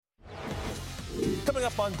Coming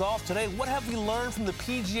up on Golf Today, what have we learned from the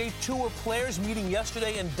PGA Tour players meeting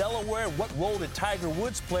yesterday in Delaware? What role did Tiger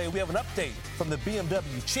Woods play? We have an update from the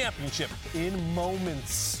BMW Championship in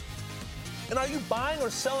moments. And are you buying or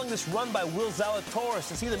selling this run by Will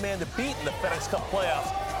Zalatoris? Is he the man to beat in the FedEx Cup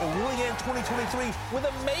playoffs? And will he end 2023 with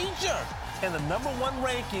a major and the #1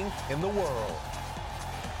 ranking in the world?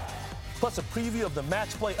 Plus a preview of the match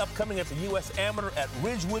play upcoming at the U.S. Amateur at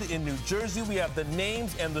Ridgewood in New Jersey. We have the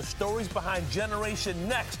names and the stories behind Generation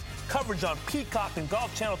Next. Coverage on Peacock and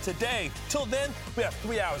Golf Channel today. Till then, we have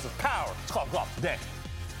 3 hours of power. It's called Golf Today.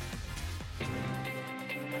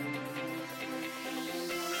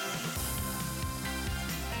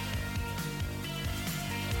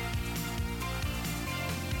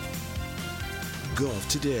 Golf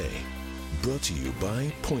Today, brought to you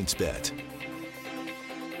by PointsBet.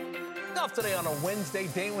 Golf Today on a Wednesday.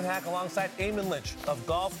 Damon Hack alongside Eamon Lynch of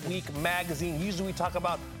Golf Week magazine. Usually we talk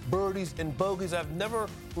about birdies and bogeys. I've never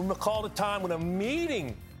recalled a time when a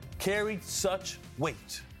meeting carried such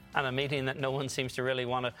weight. And a meeting that no one seems to really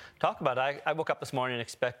want to talk about. I woke up this morning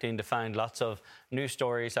expecting to find lots of news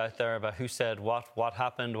stories out there about who said what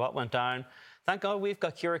happened, what went down. Thank God we've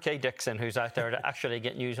got Kira K. Dixon, who's out there to actually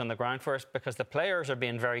get news on the ground for us, because the players are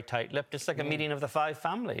being very tight-lipped. It's like a meeting of the 5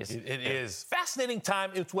 families. It is. Fascinating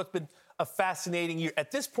time. It's what's been a fascinating year.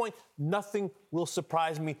 At this point, nothing will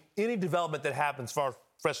surprise me. Any development that happens as far as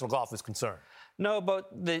professional golf is concerned. No, but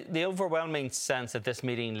the overwhelming sense that this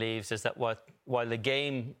meeting leaves is that while the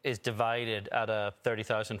game is divided at a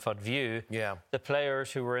 30,000-foot view, the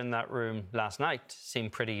players who were in that room last night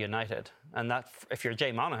seem pretty united. And that, if you're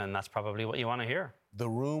Jay Monahan, that's probably what you want to hear. The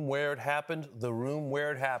room where it happened, the room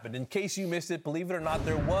where it happened. In case you missed it, believe it or not,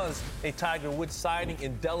 there was a Tiger Woods sighting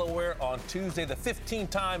in Delaware on Tuesday. The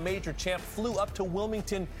 15-time major champ flew up to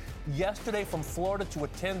Wilmington yesterday from Florida to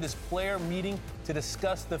attend this player meeting to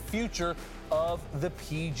discuss the future of the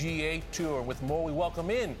PGA Tour. With more, we welcome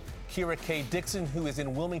in Kira K. Dixon, who is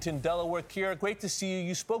in Wilmington, Delaware. Kira, great to see you.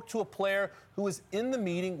 You spoke to a player who was in the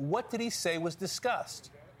meeting. What did he say was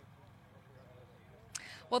discussed?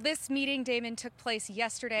 Well, this meeting, Damon, took place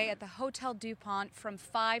yesterday at the Hotel DuPont from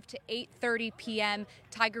 5 to 8:30 p.m.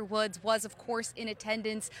 Tiger Woods was, of course, in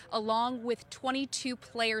attendance, along with 22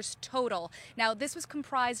 players total. Now, this was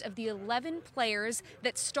comprised of the 11 players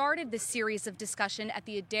that started the series of discussion at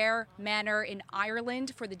the Adair Manor in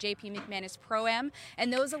Ireland for the JP McManus Pro-Am.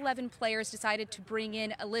 And those 11 players decided to bring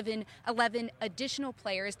in 11 additional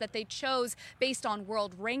players that they chose based on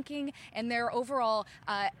world ranking and their overall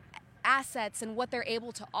assets and what they're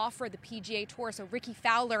able to offer the PGA Tour. So Ricky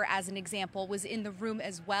Fowler, as an example, was in the room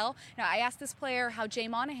as well. Now, I asked this player how Jay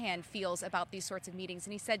Monahan feels about these sorts of meetings,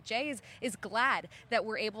 and he said Jay is glad that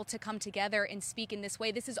we're able to come together and speak in this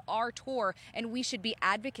way. This is our tour, and we should be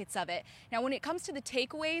advocates of it. Now, when it comes to the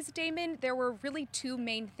takeaways, Damon, there were really 2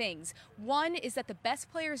 main things. One is that the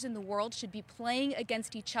best players in the world should be playing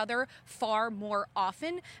against each other far more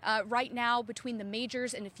often. Right now, between the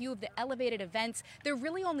majors and a few of the elevated events, they're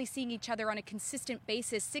really only seeing each other on a consistent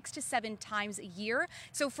basis 6 to 7 times a year.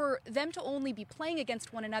 So for them to only be playing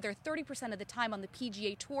against one another 30% of the time on the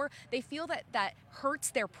PGA Tour, they feel that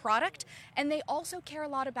hurts their product. And they also care a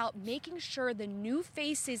lot about making sure the new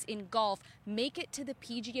faces in golf make it to the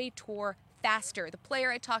PGA Tour faster. The player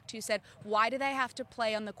I talked to said, why do they have to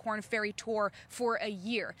play on the Korn Ferry Tour for a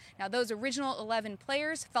year? Now, those original 11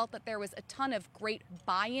 players felt that there was a ton of great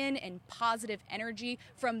buy-in and positive energy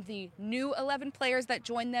from the new 11 players that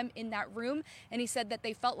joined them in that room. And he said that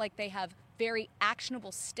they felt like they have very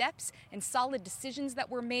actionable steps and solid decisions that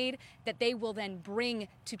were made that they will then bring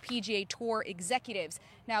to PGA Tour executives.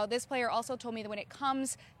 Now, this player also told me that when it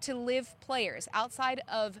comes to live players outside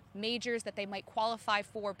of majors that they might qualify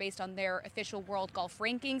for based on their official world golf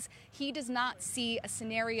rankings, he does not see a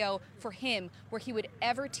scenario for him where he would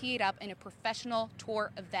ever tee it up in a professional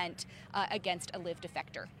tour event against a live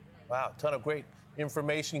defector. Wow, ton of great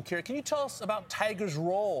information. Kira, can you tell us about Tiger's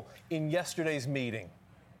role in yesterday's meeting?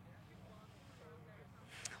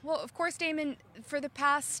 Well, of course, Damon, for the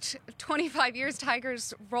past 25 years,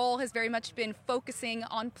 Tiger's role has very much been focusing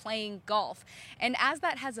on playing golf. And as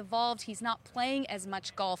that has evolved, he's not playing as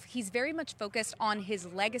much golf. He's very much focused on his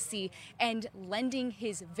legacy and lending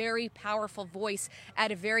his very powerful voice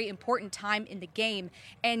at a very important time in the game.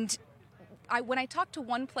 And when I talked to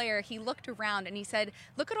one player, he looked around and he said,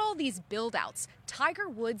 look at all these build-outs. Tiger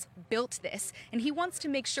Woods built this, and he wants to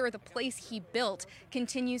make sure the place he built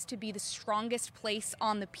continues to be the strongest place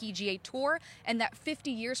on the PGA Tour, and that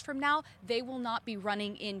 50 years from now, they will not be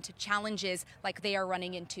running into challenges like they are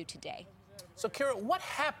running into today. So, Kira, what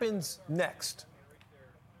happens next?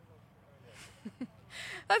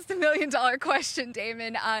 That's the million-dollar question,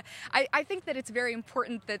 Damon. I think that it's very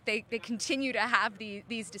important that they continue to have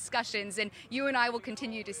these discussions, and you and I will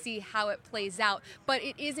continue to see how it plays out. But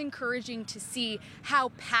it is encouraging to see how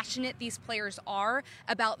passionate these players are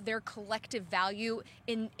about their collective value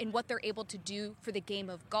in what they're able to do for the game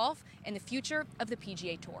of golf and the future of the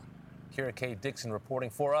PGA Tour. Kira Kay Dixon reporting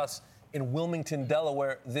for us in Wilmington,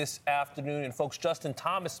 Delaware this afternoon. And folks, Justin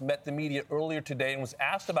Thomas met the media earlier today and was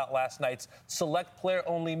asked about last night's select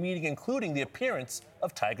player-only meeting, including the appearance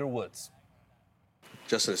of Tiger Woods.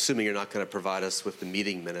 Justin, assuming you're not going to provide us with the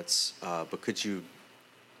meeting minutes, but could you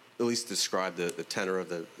at least describe the tenor of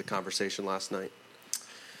the conversation last night?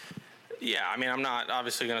 Yeah, I mean, I'm not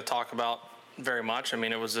obviously going to talk about very much. I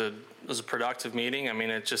mean, it was a productive meeting. I mean,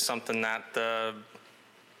 it's just something that the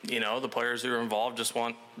players who are involved just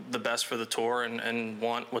want the best for the tour and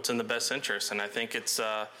want what's in the best interest. And I think it's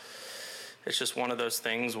just one of those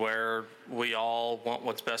things where we all want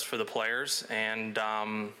what's best for the players, and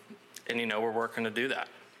we're working to do that.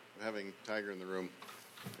 Having Tiger in the room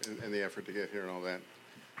and the effort to get here and all that.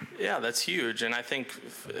 Yeah, that's huge. And I think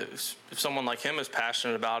if someone like him is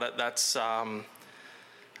passionate about it, that's,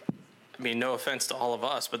 no offense to all of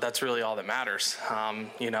us, but that's really all that matters.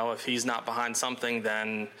 If he's not behind something,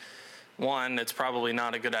 then one, it's probably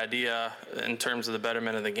not a good idea in terms of the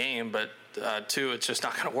betterment of the game, but two, it's just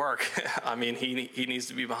not going to work. I mean, he needs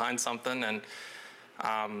to be behind something, and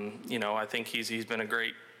I think he's been a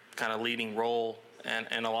great kind of leading role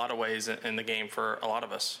in a lot of ways in the game for a lot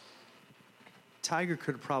of us. Tiger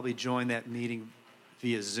could probably join that meeting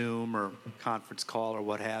via Zoom or conference call or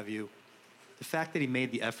what have you. The fact that he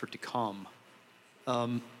made the effort to come,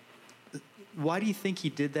 why do you think he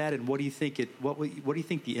did that, and what do you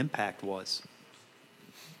think the impact was?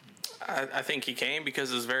 I think he came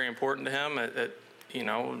because it was very important to him. It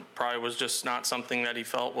probably was just not something that he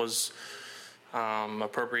felt was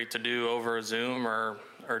appropriate to do over a Zoom or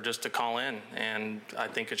just to call in. And I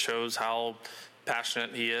think it shows how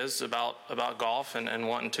passionate he is about golf and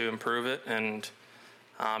wanting to improve it and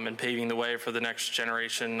paving the way for the next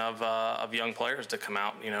generation of young players to come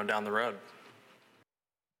out, down the road.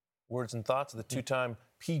 Words and thoughts of the two-time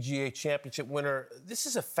PGA Championship winner. This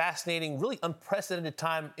is a fascinating, really unprecedented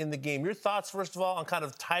time in the game. Your thoughts, first of all, on kind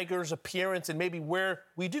of Tiger's appearance and maybe where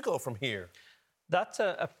we do go from here? That's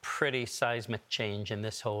a pretty seismic change in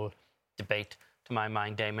this whole debate, to my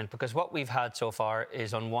mind, Damon, because what we've had so far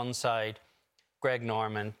is, on one side, Greg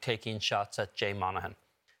Norman taking shots at Jay Monahan.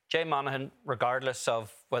 Jay Monahan, regardless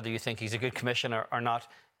of whether you think he's a good commissioner or not,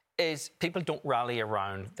 is people don't rally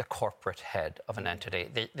around the corporate head of an entity.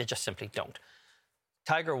 They just simply don't.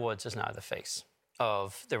 Tiger Woods is now the face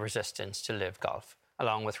of the resistance to live golf,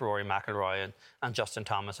 along with Rory McIlroy and Justin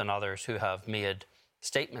Thomas and others who have made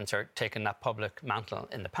statements or taken that public mantle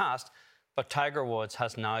in the past. But Tiger Woods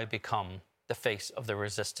has now become the face of the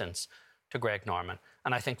resistance to Greg Norman.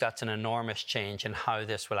 And I think that's an enormous change in how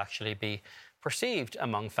this will actually be perceived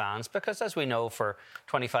among fans, because as we know, for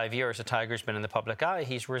 25 years, the Tiger's been in the public eye.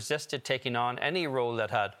 He's resisted taking on any role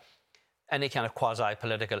that had any kind of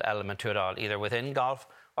quasi-political element to it all, either within golf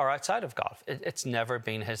or outside of golf. It's never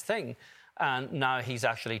been his thing. And now he's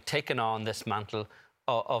actually taken on this mantle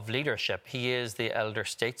of leadership. He is the elder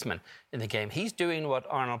statesman in the game. He's doing what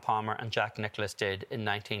Arnold Palmer and Jack Nicklaus did in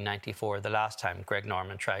 1994, the last time Greg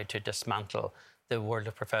Norman tried to dismantle the world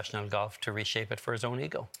of professional golf to reshape it for his own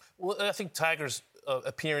ego. Well, I think Tiger's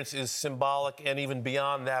appearance is symbolic and even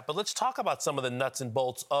beyond that. But let's talk about some of the nuts and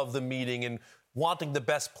bolts of the meeting and wanting the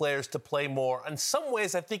best players to play more. In some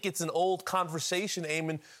ways, I think it's an old conversation,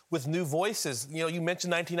 Eamon, with new voices. You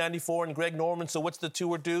mentioned 1994 and Greg Norman, so what's the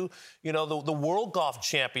tour do? The World Golf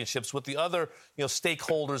Championships with the other,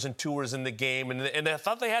 stakeholders and tours in the game. And I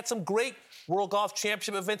thought they had some great World Golf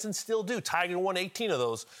Championship events and still do. Tiger won 18 of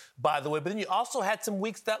those, by the way. But then you also had some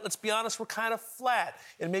weeks that, let's be honest, were kind of flat.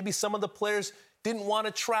 And maybe some of the players didn't want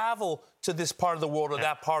to travel to this part of the world or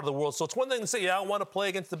that part of the world. So it's one thing to say, I want to play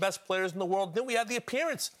against the best players in the world. Then we had the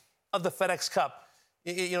appearance of the FedEx Cup,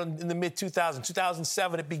 in the mid-2000s,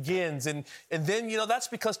 2007 it begins. And then, that's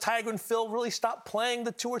because Tiger and Phil really stopped playing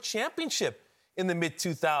the Tour Championship in the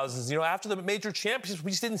mid-2000s. After the major championships, we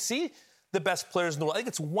just didn't see the best players in the world. I think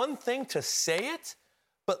it's one thing to say it,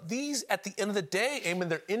 but these, at the end of the day, Eamon,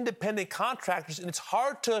 they're independent contractors, and it's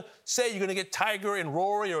hard to say you're going to get Tiger and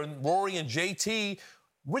Rory or Rory and JT.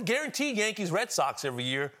 We're guaranteed Yankees, Red Sox every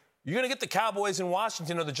year. You're going to get the Cowboys in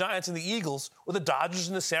Washington or the Giants and the Eagles or the Dodgers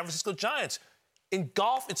and the San Francisco Giants. In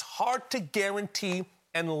golf, it's hard to guarantee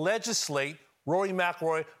and legislate Rory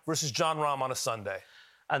McIlroy versus Jon Rahm on a Sunday.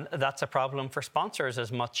 And that's a problem for sponsors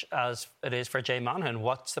as much as it is for Jay Monahan.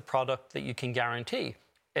 What's the product that you can guarantee?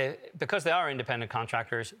 because they are independent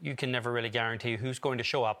contractors, you can never really guarantee who's going to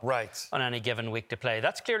show up on any given week to play.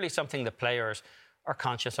 That's clearly something the players are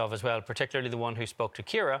conscious of as well, particularly the one who spoke to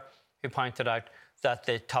Kira, who pointed out that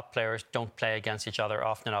the top players don't play against each other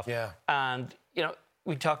often enough. Yeah. And, you know,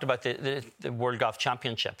 we talked about the World Golf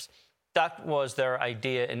Championships. That was their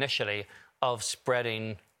idea initially of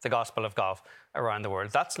spreading the gospel of golf around the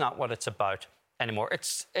world. That's not what it's about anymore.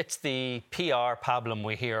 It's the PR pablum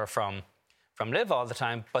we hear from Liv all the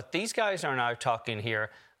time, but these guys are now talking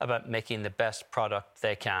here about making the best product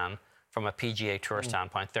they can from a PGA Tour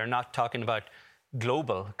standpoint. They're not talking about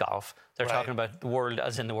global golf. They're talking about the world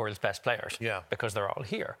as in the world's best players, because they're all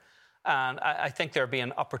here. And I think they're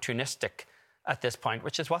being opportunistic at this point,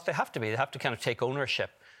 which is what they have to be. They have to kind of take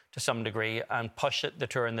ownership to some degree and push the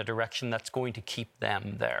tour in the direction that's going to keep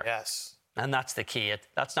them there. Yes. And that's the key.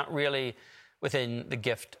 That's not really within the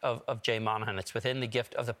gift of Jay Monahan. It's within the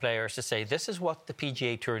gift of the players to say, this is what the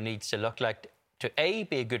PGA Tour needs to look like to A,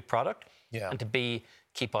 be a good product, and to B,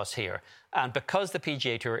 keep us here. And because the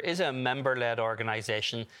PGA Tour is a member-led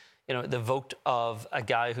organisation, you know, the vote of a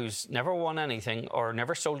guy who's never won anything or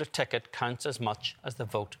never sold a ticket counts as much as the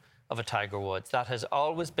vote of a Tiger Woods. That has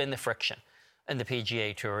always been the friction in the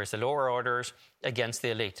PGA Tour, is the lower orders against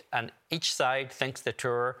the elite. And each side thinks the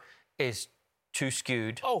Tour is too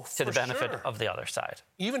skewed to the benefit of the other side.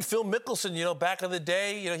 Even Phil Mickelson, you know, back in the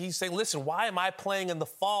day, you know, he's saying, listen, why am I playing in the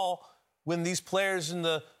fall when these players in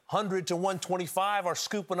the 100 to 125 are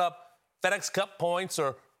scooping up FedEx Cup points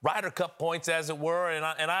or Ryder Cup points, as it were, and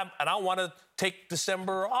I want to take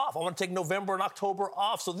December off. I want to take November and October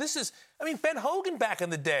off. So this is, I mean, Ben Hogan back in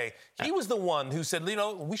the day, he was the one who said, you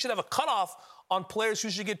know, we should have a cutoff on players who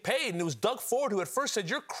should get paid. And it was Doug Ford who at first said,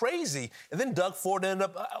 you're crazy. And then Doug Ford ended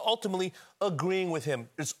up ultimately agreeing with him.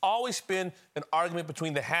 There's always been an argument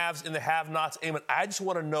between the haves and the have-nots. Eamon, I just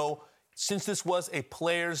want to know, since this was a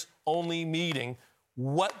players-only meeting,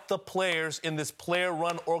 what the players in this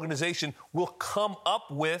player-run organization will come up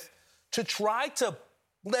with to try to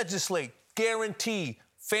legislate, guarantee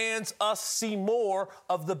fans us see more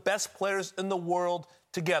of the best players in the world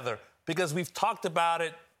together. Because we've talked about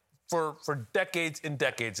it for decades and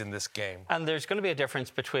decades in this game. And there's going to be a difference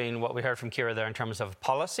between what we heard from Kira there in terms of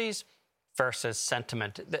policies versus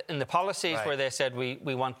sentiment. In the policies where they said we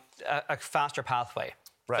want a faster pathway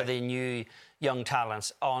for the new young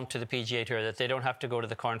talents onto the PGA Tour, that they don't have to go to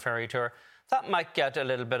the Corn Ferry Tour, that might get a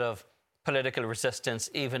little bit of political resistance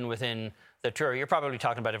even within the Tour. You're probably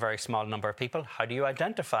talking about a very small number of people. How do you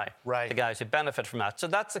identify the guys who benefit from that? So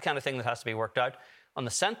that's the kind of thing that has to be worked out. On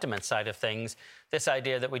the sentiment side of things, this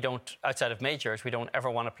idea that we don't, outside of majors, we don't ever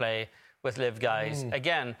want to play with live guys.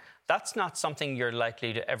 Again, that's not something you're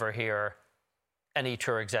likely to ever hear any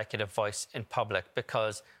Tour executive voice in public,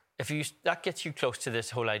 because that gets you close to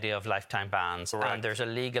this whole idea of lifetime bans, and there's a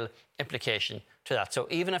legal implication to that. So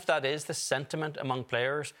even if that is the sentiment among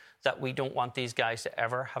players, that we don't want these guys to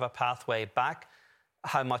ever have a pathway back,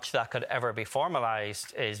 how much that could ever be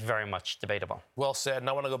formalised is very much debatable. Well said. And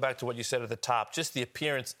I want to go back to what you said at the top, just the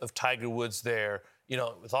appearance of Tiger Woods there, you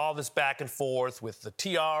know, with all this back and forth with the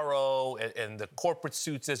TRO and the corporate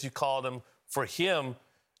suits, as you call them, for him,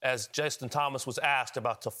 as Justin Thomas was asked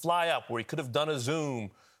about, to fly up where he could have done a Zoom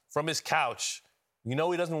from his couch. You know,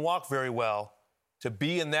 he doesn't walk very well. To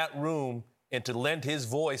be in that room and to lend his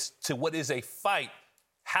voice to what is a fight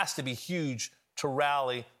has to be huge to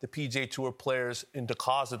rally the PGA Tour players into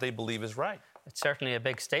cause that they believe is right. It's certainly a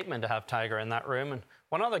big statement to have Tiger in that room. And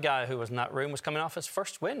one other guy who was in that room was coming off his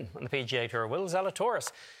first win on the PGA Tour, Will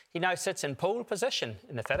Zalatoris. He now sits in pole position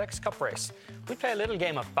in the FedEx Cup race. We play a little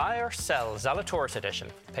game of buy or sell, Zalatoris edition.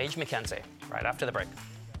 Paige McKenzie, right after the break.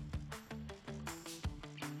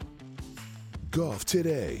 Golf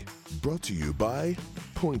Today, brought to you by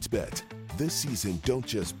PointsBet. This season, don't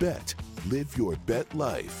just bet, live your bet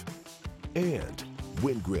life. And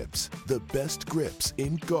Win Grips, the best grips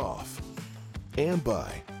in golf. And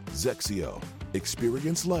by Zexio.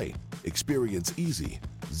 Experience light, experience easy.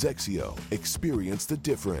 Zexio, experience the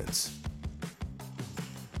difference.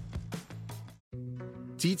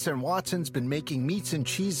 Dietz & Watson's been making meats and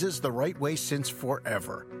cheeses the right way since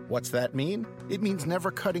forever. What's that mean? It means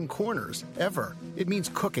never cutting corners, ever. It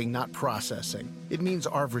means cooking, not processing. It means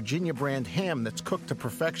our Virginia brand ham that's cooked to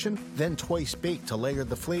perfection, then twice baked to layer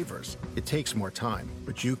the flavors. It takes more time,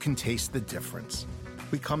 but you can taste the difference.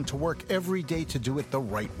 We come to work every day to do it the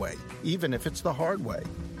right way, even if it's the hard way.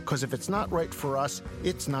 Because if it's not right for us,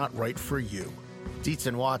 it's not right for you.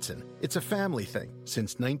 Dietz & Watson, it's a family thing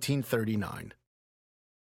since 1939.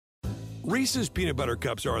 Reese's Peanut Butter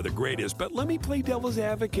Cups are the greatest, but let me play devil's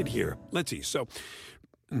advocate here. Let's see. So,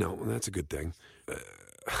 no, that's a good thing.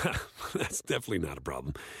 That's definitely not a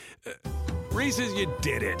problem. Reese's, you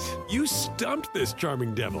did it. You stumped this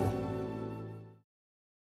charming devil.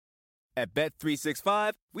 At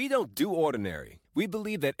Bet365, we don't do ordinary. We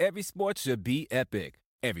believe that every sport should be epic.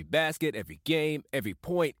 Every basket, every game, every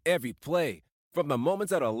point, every play. From the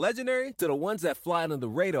moments that are legendary to the ones that fly under the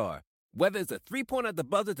radar. Whether it's a three-pointer at the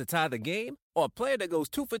buzzer to tie the game or a player that goes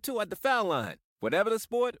 2 for 2 at the foul line. Whatever the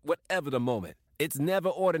sport, whatever the moment. It's never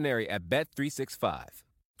ordinary at Bet365.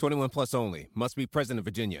 21 plus only. Must be present in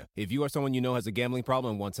Virginia. If you or someone you know has a gambling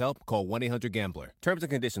problem and wants help, call 1-800-GAMBLER. Terms and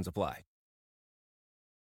conditions apply.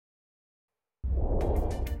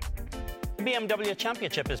 The BMW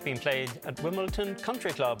Championship is being played at Wimbledon Country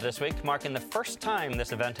Club this week, marking the first time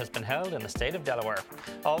this event has been held in the state of Delaware.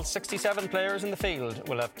 All 67 players in the field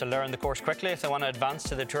will have to learn the course quickly if they want to advance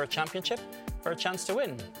to the Tour Championship for a chance to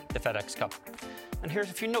win the FedEx Cup. And here's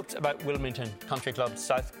a few notes about Wilmington Country Club's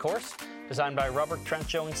South Course. Designed by Robert Trent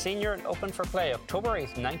Jones Sr. and opened for play October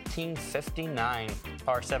 8th, 1959.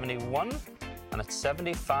 Par 71, and it's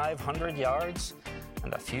 7,500 yards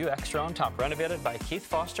and a few extra on top. Renovated by Keith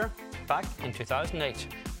Foster back in 2008.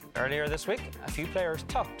 Earlier this week, a few players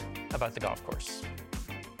talked about the golf course.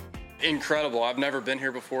 Incredible. I've never been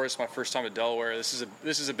here before. It's my first time at Delaware. This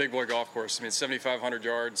is a big boy golf course. I mean, 7,500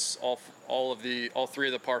 yards. All three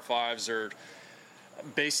of the par fives are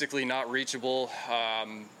basically not reachable.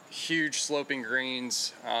 Huge sloping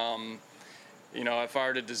greens. If I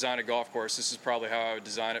were to design a golf course, this is probably how I would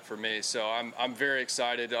design it for me. So I'm very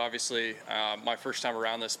excited. Obviously, my first time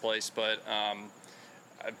around this place, but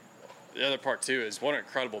the other part too is what an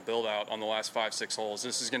incredible build out on the last 5-6 holes.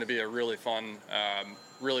 This is going to be a really fun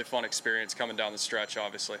experience coming down the stretch.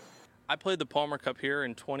 Obviously, I played the Palmer Cup here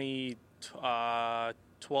in 2012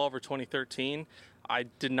 or 2013. I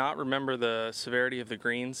did not remember the severity of the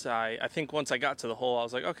greens. I think once I got to the hole, I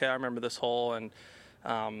was like, okay, I remember this hole and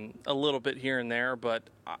a little bit here and there, but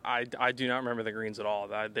I do not remember the greens at all.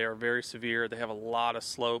 They are very severe. They have a lot of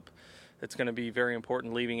slope. It's going to be very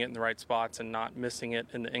important leaving it in the right spots and not missing it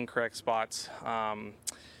in the incorrect spots. And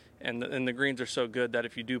the greens are so good that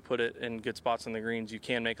if you do put it in good spots on the greens, you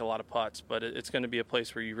can make a lot of putts. But it's going to be a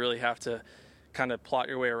place where you really have to kind of plot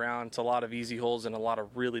your way around. It's a lot of easy holes and a lot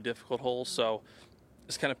of really difficult holes. So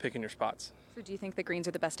just kind of picking your spots. So do you think the greens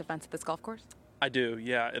are the best defense at this golf course? I do,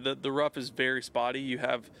 yeah. The rough is very spotty. You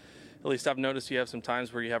have, at least I've noticed, you have some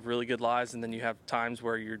times where you have really good lies, and then you have times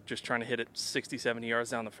where you're just trying to hit it 60, 70 yards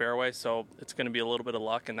down the fairway. So it's going to be a little bit of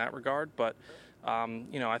luck in that regard. But,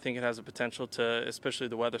 I think it has the potential to, especially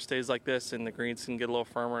the weather stays like this and the greens can get a little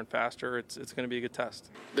firmer and faster, it's going to be a good test.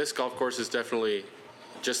 This golf course is definitely,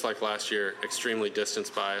 just like last year, extremely distance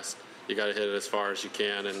biased. You got to hit it as far as you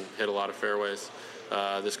can and hit a lot of fairways.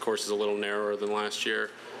 This course is a little narrower than last year.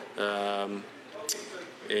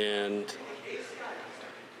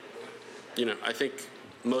 I think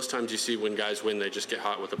most times you see when guys win, they just get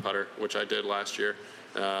hot with a putter, which I did last year.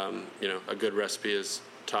 A good recipe is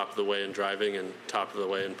top of the way in driving and top of the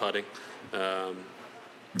way in putting.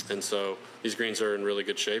 And so these greens are in really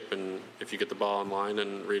good shape, and if you get the ball on line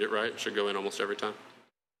and read it right, it should go in almost every time.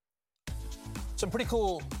 Some pretty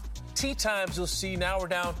cool tee times you'll see. Now we're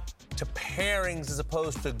down to pairings as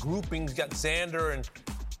opposed to groupings. Got Xander and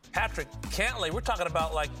Patrick Cantlay. We're talking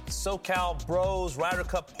about like SoCal Bros, Ryder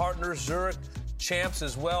Cup partners, Zurich champs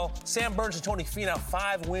as well. Sam Burns and Tony Finau,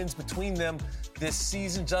 5 wins between them this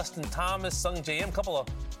season. Justin Thomas, Sung J M, a couple of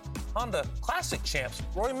Honda Classic champs.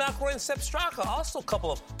 Rory McIlroy and Sepp Straka, also a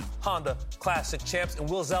couple of Honda Classic champs. And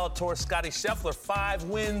Will Zalatoris, Scotty Scheffler, 5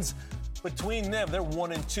 wins between them. They're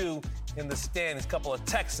 1-2 in the standings. A couple of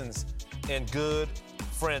Texans and good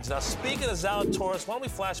friends. Now, speaking of Zalatoris, why don't we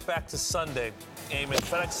flash back to Sunday? Eamon,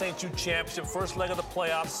 FedEx St. Jude Championship, first leg of the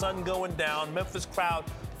playoffs, sun going down, Memphis crowd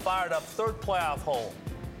fired up, third playoff hole.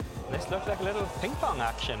 This looked like a little ping pong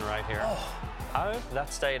action right here. How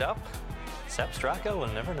that stayed up, Sepp Straka will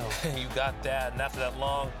never know. You got that, and after that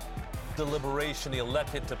long deliberation, he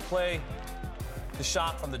elected to play the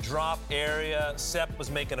shot from the drop area. Sepp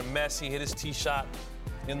was making a mess. He hit his tee shot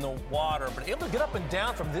in the water, but able to get up and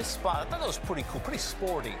down from this spot. I thought that was pretty cool, pretty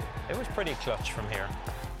sporty. It was pretty clutch from here.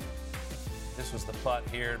 This was the putt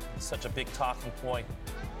here. Such a big talking point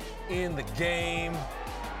in the game.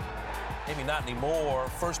 Maybe not anymore.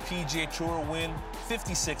 First PGA Tour win,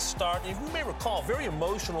 56 start. And you may recall, very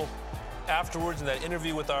emotional afterwards in that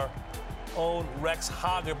interview with our own Rex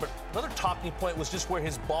Hager. But another talking point was just where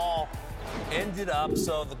his ball ended up.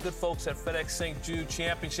 So the good folks at FedEx St. Jude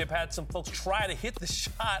Championship had some folks try to hit the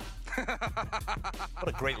shot. What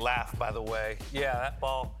a great laugh, by the way. Yeah, that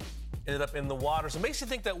ball ended up in the water. So it makes you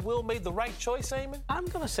think that Will made the right choice, Eamon? I'm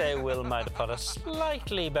going to say Will might have put a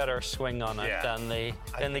slightly better swing on it than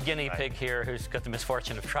the guinea pig here who's got the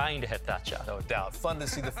misfortune of trying to hit that shot. No doubt. Fun to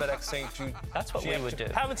see the FedEx St. Jude. That's what we would do.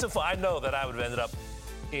 Having some fun. I know that I would have ended up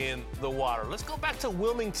in the water. Let's go back to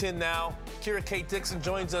Wilmington now. Kira Kate Dixon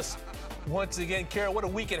joins us once again. Kira, what a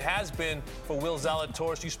week it has been for Will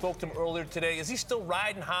Zalatoris. You spoke to him earlier today. Is he still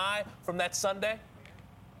riding high from that Sunday?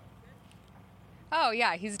 Oh,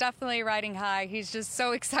 yeah, he's definitely riding high. He's just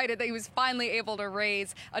so excited that he was finally able to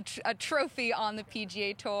raise a trophy on the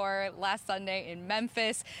PGA Tour last Sunday in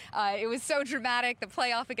Memphis. It was so dramatic, the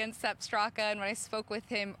playoff against Sepp Straka, and when I spoke with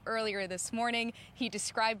him earlier this morning, he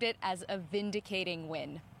described it as a vindicating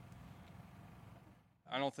win.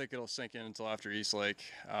 I don't think it'll sink in until after East Lake.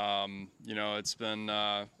 It's been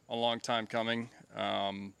a long time coming.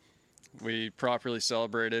 We properly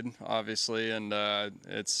celebrated, obviously, and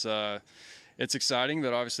it's exciting,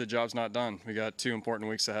 but obviously the job's not done. We got 2 important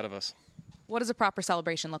weeks ahead of us. What does a proper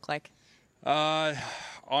celebration look like?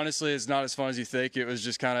 Honestly, it's not as fun as you think. It was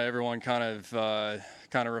just kind of everyone kind of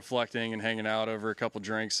reflecting and hanging out over a couple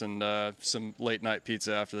drinks and some late night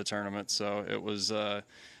pizza after the tournament. So it was a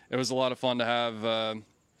lot of fun to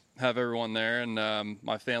have everyone there, and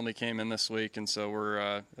my family came in this week, and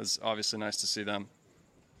so it's obviously nice to see them.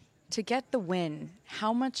 To get the win,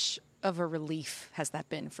 how much of a relief has that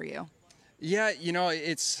been for you? Yeah,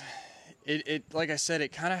 it's like I said,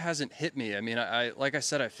 it kind of hasn't hit me. I mean, like I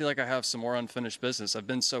said, I feel like I have some more unfinished business. I've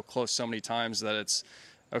been so close so many times that it's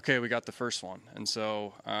okay. We got the first one, and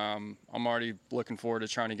so I'm already looking forward to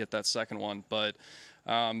trying to get that second one. But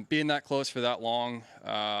being that close for that long,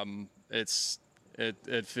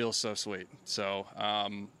 it feels so sweet. So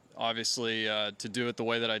obviously, to do it the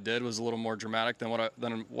way that I did was a little more dramatic than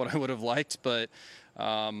what I would have liked, but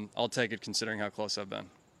I'll take it considering how close I've been.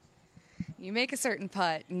 You make a certain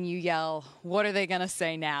putt and you yell, "What are they going to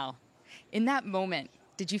say now?" In that moment,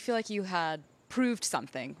 did you feel like you had proved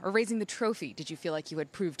something? Or raising the trophy, did you feel like you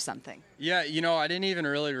had proved something? Yeah, I didn't even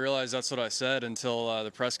really realize that's what I said until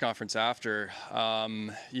the press conference after.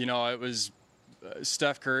 It was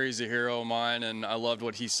Steph Curry's a hero of mine, and I loved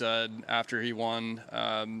what he said after he won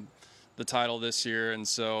the title this year. And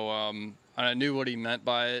so I knew what he meant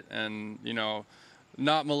by it, and,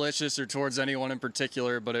 not malicious or towards anyone in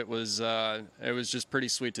particular, but it was just pretty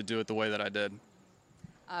sweet to do it the way that I did.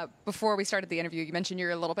 Before we started the interview, you mentioned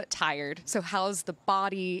you're a little bit tired. So how's the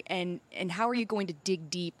body, and how are you going to dig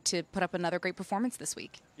deep to put up another great performance this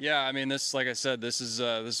week? Yeah, I mean, like I said, this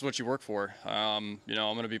is what you work for. I'm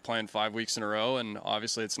going to be playing 5 weeks in a row, and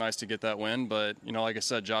obviously it's nice to get that win. But, like I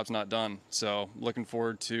said, job's not done. So looking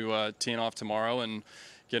forward to teeing off tomorrow and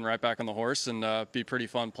getting right back on the horse, and be pretty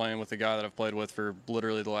fun playing with the guy that I've played with for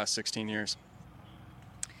literally the last 16 years.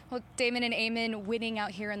 Well, Damon and Eamon, winning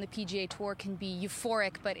out here on the PGA Tour can be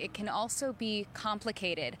euphoric, but it can also be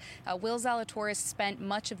complicated. Will Zalatoris spent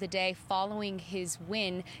much of the day following his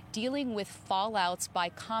win dealing with fallouts by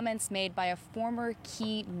comments made by a former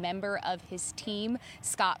key member of his team,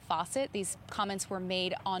 Scott Fawcett. These comments were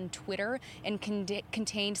made on Twitter and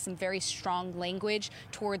contained some very strong language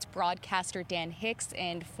towards broadcaster Dan Hicks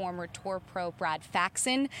and former Tour pro Brad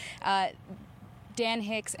Faxon. Dan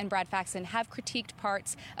Hicks and Brad Faxon have critiqued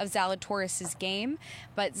parts of Zalatoris' game,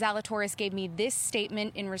 but Zalatoris gave me this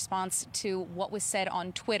statement in response to what was said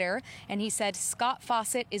on Twitter, and he said, "Scott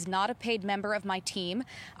Fawcett is not a paid member of my team.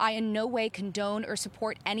 I in no way condone or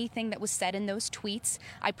support anything that was said in those tweets.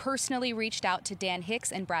 I personally reached out to Dan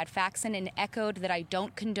Hicks and Brad Faxon and echoed that I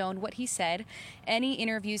don't condone what he said. Any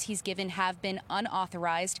interviews he's given have been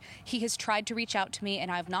unauthorized. He has tried to reach out to me,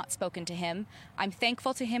 and I have not spoken to him. I'm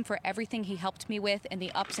thankful to him for everything he helped me with and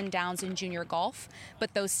the ups and downs in junior golf,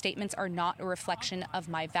 but those statements are not a reflection of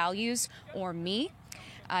my values or me."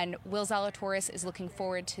 And Will Zalatoris is looking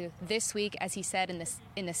forward to this week, as he said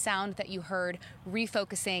in the sound that you heard,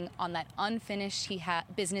 refocusing on that unfinished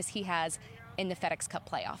business he has in the FedEx Cup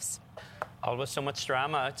playoffs. Always so much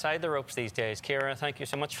drama outside the ropes these days. Kira, thank you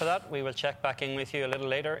so much for that. We will check back in with you a little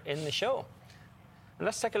later in the show.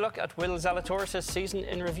 Let's take a look at Will Zalatoris' season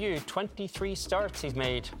in review. 23 starts he's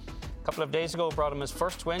made. A couple of days ago brought him his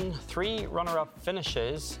first win, 3 runner-up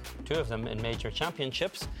finishes, 2 of them in major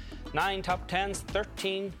championships, 9 top 10s,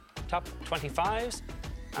 13 top 25s,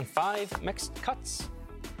 and 5 mixed cuts.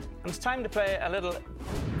 And it's time to play a little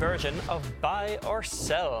version of Buy or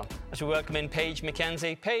Sell as we welcome in Paige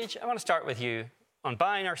McKenzie. Paige, I want to start with you on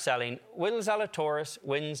buying or selling. Will Zalatoris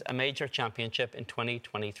wins a major championship in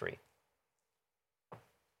 2023?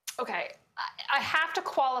 Okay, I have to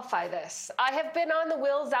qualify this. I have been on the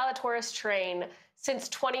Will Zalatoris train since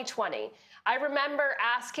 2020. I remember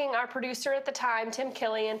asking our producer at the time, Tim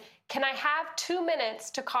Killian, can I have 2 minutes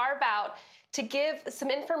to carve out to give some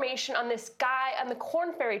information on this guy on the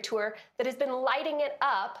Korn Ferry Tour that has been lighting it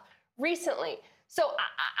up recently? So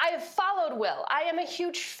I have followed Will. I am a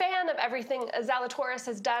huge fan of everything Zalatoris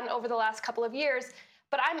has done over the last couple of years,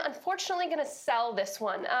 but I'm unfortunately going to sell this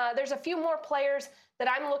one. There's a few more players that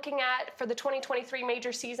I'm looking at for the 2023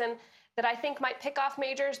 major season that I think might pick off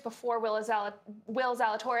majors before Will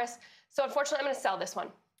Zalatoris. So unfortunately, I'm going to sell this one.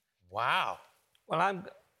 Wow. Well,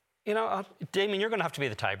 Damien, you're going to have to be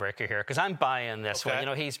the tiebreaker here because I'm buying this one. You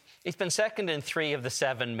know, he's been second in 3 of the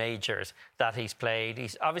 7 majors that he's played.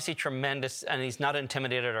 He's obviously tremendous, and he's not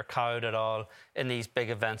intimidated or cowed at all in these big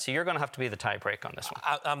events. So you're going to have to be the tiebreaker on this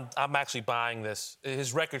one. I'm actually buying this.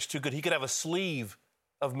 His record's too good. He could have a sleeve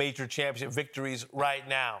of major championship victories right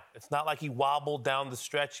now. It's not like he wobbled down the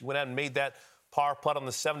stretch. He went out and made that par putt on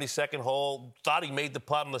the 72nd hole, thought he made the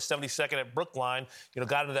putt on the 72nd at Brookline,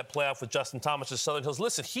 got into that playoff with Justin Thomas at Southern Hills.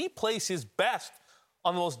 Listen, he plays his best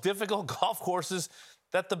on the most difficult golf courses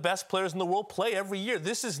that the best players in the world play every year.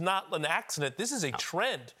 This is not an accident. This is a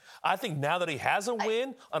trend. I think now that he has a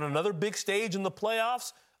win on another big stage in the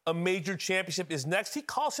playoffs, a major championship is next. He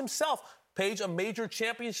calls himself, Paige, a major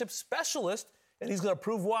championship specialist, and he's going to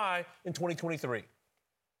prove why in 2023.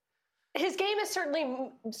 His game is certainly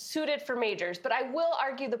suited for majors, but I will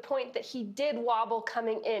argue the point that he did wobble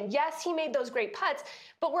coming in. Yes, he made those great putts,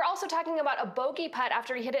 but we're also talking about a bogey putt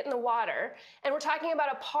after he hit it in the water, and we're talking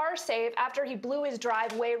about a par save after he blew his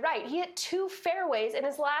drive way right. He hit 2 fairways in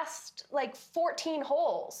his last, 14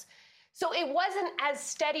 holes. So it wasn't as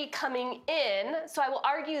steady coming in, so I will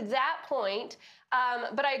argue that point.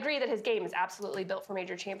 But I agree that his game is absolutely built for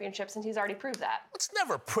major championships, and he's already proved that. It's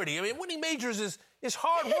never pretty. I mean, winning majors is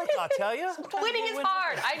hard work, I'll tell you. Winning is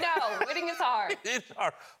hard. I know. Winning is hard. It's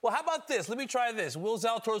hard. Well, how about this? Let me try this. Will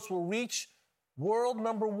Zalatoris will reach world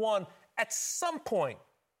number 1 at some point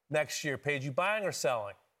next year. Paige, you buying or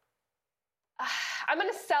selling? I'm going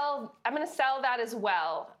to sell that as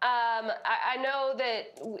well. I know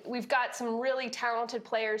that we've got some really talented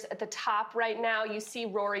players at the top right now. You see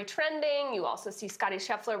Rory trending. You also see Scottie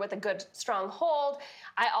Scheffler with a good, strong hold.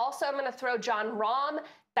 I also am going to throw Jon Rahm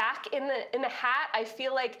back in the hat. I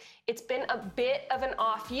feel like it's been a bit of an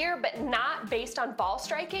off year, but not based on ball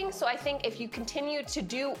striking. So I think if he continues to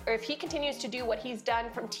do what he's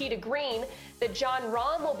done from tee to green, that Jon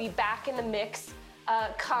Rahm will be back in the mix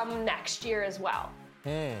come next year as well.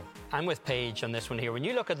 I'm with Paige on this one here. When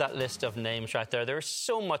you look at that list of names right there, there's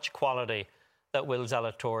so much quality that Will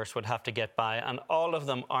Zalatoris would have to get by, and all of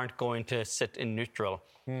them aren't going to sit in neutral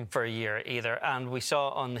for a year either. And we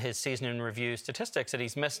saw on his season in review statistics that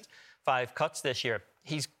he's missed 5 cuts this year.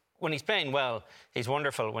 When he's playing well, he's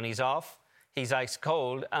wonderful. When he's off, he's ice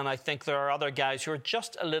cold. And I think there are other guys who are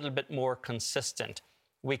just a little bit more consistent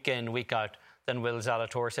week in, week out than Will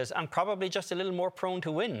Zalatoris is, and probably just a little more prone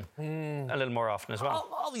to win a little more often as well.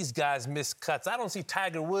 All these guys miss cuts. I don't see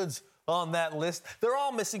Tiger Woods on that list. They're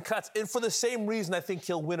all missing cuts. And for the same reason I think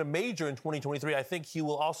he'll win a major in 2023, I think he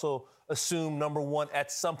will also assume number 1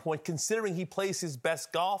 at some point, considering he plays his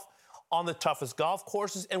best golf on the toughest golf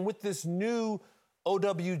courses. And with this new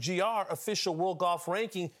OWGR, official world golf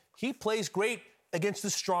ranking, he plays great against the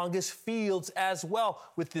strongest fields as well.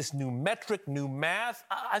 With this new metric, new math,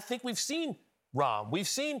 I think we've seen Rahm. We've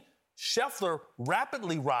seen Scheffler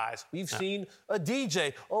rapidly rise. We've seen a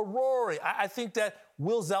DJ, a Rory. I think that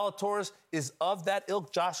Will Zalatoris is of that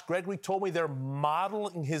ilk. Josh Gregory told me they're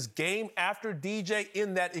modeling his game after DJ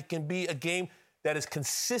in that it can be a game that is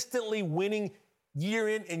consistently winning year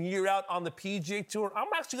in and year out on the PGA Tour. I'm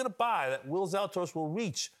actually going to buy that Will Zalatoris will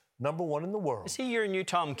reach number 1 in the world. Is he your new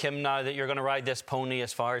Tom Kim now that you're going to ride this pony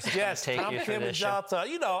as far as it's going to take Tom you Kim through this show?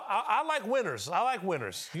 I like winners. I like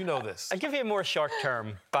winners. You know this. I'll give you a more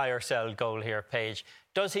short-term buy or sell goal here, Paige.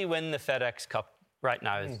 Does he win the FedEx Cup right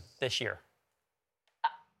now this year?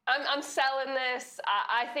 I'm selling this.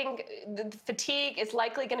 I think the fatigue is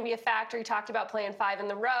likely going to be a factor. He talked about playing 5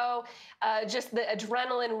 in a row. Just the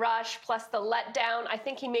adrenaline rush plus the letdown. I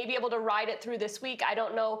think he may be able to ride it through this week. I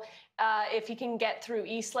don't know if he can get through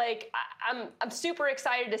Eastlake. I'm super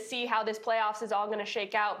excited to see how this playoffs is all going to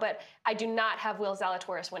shake out, but I do not have Will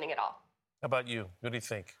Zalatoris winning it all. How about you? What do you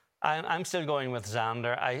think? I'm still going with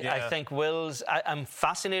Xander. I think Will's... I'm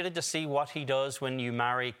fascinated to see what he does when you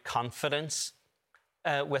marry confidence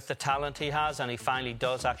with the talent he has, and he finally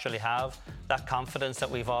does actually have that confidence that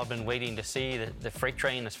we've all been waiting to see. The freight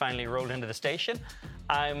train has finally rolled into the station.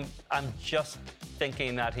 I'm just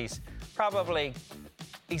thinking that he's probably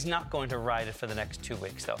He's not going to ride it for the next 2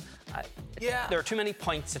 weeks, though. Yeah. There are too many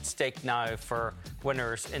points at stake now for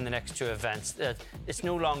winners in the next two events. It's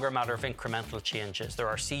no longer a matter of incremental changes. There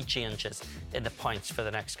are sea changes in the points for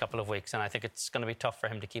the next couple of weeks, and I think it's going to be tough for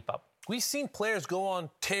him to keep up. We've seen players go on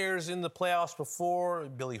tears in the playoffs before.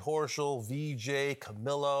 Billy Horschel, VJ,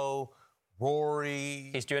 Camilo, Rory.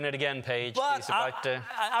 He's doing it again, Paige. But He's about to...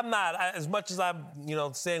 I'm not. As much as I'm,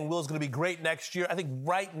 saying Will's going to be great next year, I think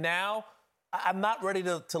right now I'm not ready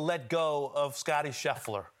to let go of Scotty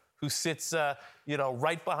Scheffler, who sits,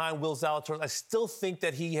 right behind Will Zalatoris. I still think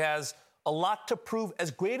that he has a lot to prove. As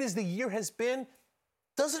great as the year has been,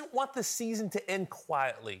 doesn't want the season to end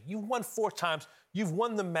quietly. You've won 4 times. You've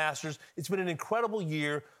won the Masters. It's been an incredible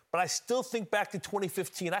year, but I still think back to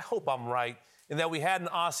 2015. I hope I'm right in that we had an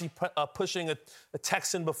Aussie pushing a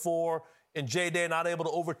Texan before, and J-Day not able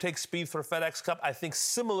to overtake Spieth for FedEx Cup. I think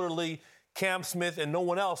similarly, Cam Smith and no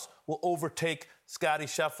one else will overtake Scotty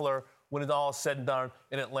Scheffler when it all is said and done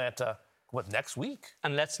in Atlanta. Next week?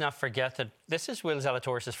 And let's not forget that this is Will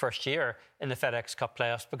Zalatoris' first year in the FedEx Cup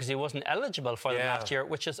playoffs because he wasn't eligible for them last year,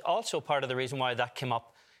 which is also part of the reason why that came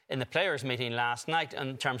up in the players' meeting last night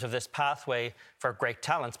in terms of this pathway for great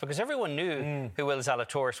talents, because everyone knew who Will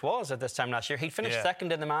Zalatoris was at this time last year. He finished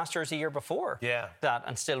second in the Masters a year before that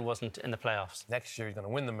and still wasn't in the playoffs. Next year, he's going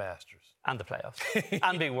to win the Masters. And the playoffs.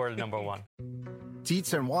 And be world number one.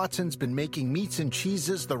 Dietz & Watson's been making meats and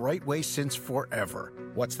cheeses the right way since forever.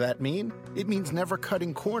 What's that mean? It means never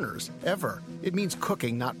cutting corners, ever. It means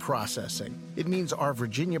cooking, not processing. It means our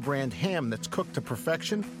Virginia brand ham that's cooked to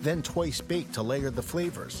perfection, then twice baked to layer the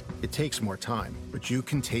flavors. It takes more time, but you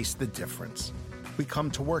can taste the difference. We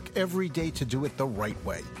come to work every day to do it the right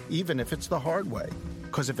way, even if it's the hard way.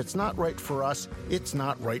 Because if it's not right for us, it's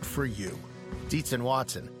not right for you. Dietz &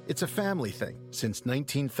 Watson, it's a family thing since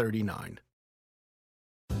 1939.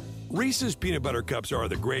 Reese's Peanut Butter Cups are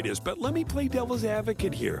the greatest, but let me play devil's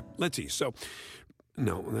advocate here. Let's see. So,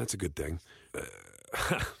 no, that's a good thing.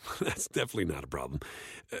 That's definitely not a problem.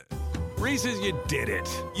 Reese's, you did it.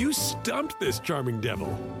 You stumped this charming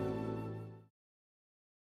devil.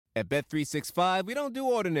 At Bet365, we don't do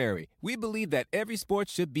ordinary. We believe that every sport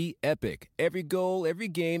should be epic. Every goal, every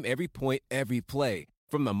game, every point, every play.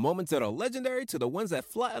 From the moments that are legendary to the ones that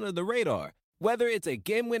fly under the radar. Whether it's a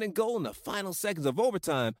game-winning goal in the final seconds of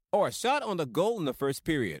overtime or a shot on the goal in the first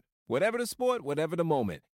period. Whatever the sport, whatever the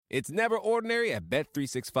moment. It's never ordinary at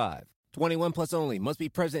Bet365. 21 plus only. Must be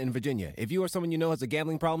present in Virginia. If you or someone you know has a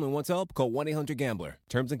gambling problem and wants help, call 1-800-GAMBLER.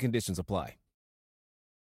 Terms and conditions apply.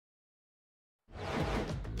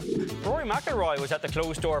 Rory McIlroy was at the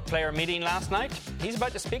closed-door player meeting last night. He's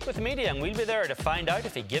about to speak with the media, and we'll be there to find out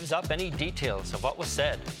if he gives up any details of what was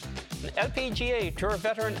said. And LPGA Tour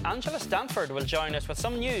veteran Angela Stanford will join us with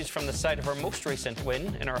some news from the site of her most recent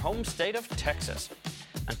win in her home state of Texas.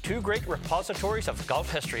 And 2 great repositories of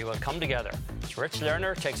golf history will come together as Rich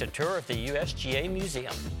Lerner takes a tour of the USGA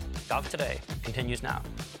Museum. Golf Today continues now.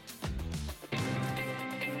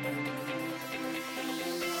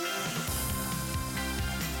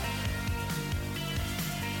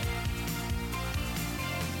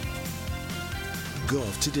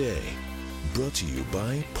 Golf Today, brought to you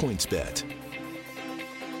by PointsBet.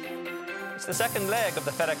 It's the second leg of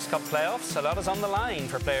the FedEx Cup playoffs. A lot is on the line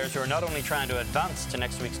for players who are not only trying to advance to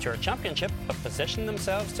next week's Tour Championship, but position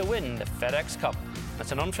themselves to win the FedEx Cup.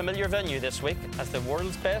 It's an unfamiliar venue this week as the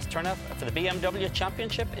world's best turn up for the BMW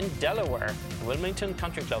Championship in Delaware, the Wilmington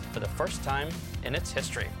Country Club, for the first time in its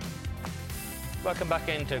history. Welcome back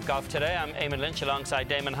into Golf Today. I'm Eamon Lynch alongside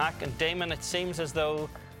Damon Hack. And Damon, it seems as though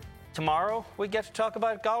tomorrow we get to talk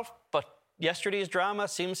about golf, but yesterday's drama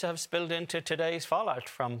seems to have spilled into today's fallout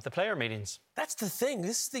from the player meetings. That's the thing.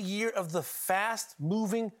 This is the year of the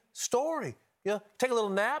fast-moving story. Take a little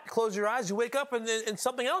nap, close your eyes, you wake up, and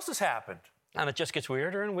something else has happened. And it just gets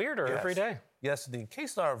weirder and weirder every day. Yes, in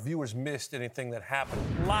case our viewers missed anything that happened,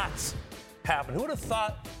 lots happened. Who would have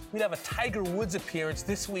thought we'd have a Tiger Woods appearance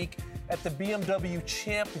this week at the BMW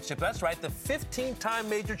Championship? That's right, the 15-time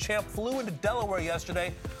major champ flew into Delaware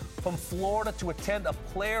yesterday from Florida to attend a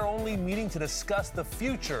player-only meeting to discuss the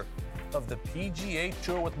future of the PGA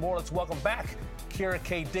Tour. With more, let's welcome back Kira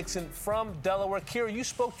K. Dixon from Delaware. Kira, you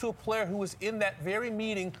spoke to a player who was in that very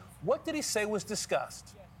meeting. What did he say was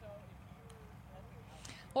discussed?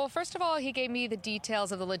 Well, first of all, he gave me the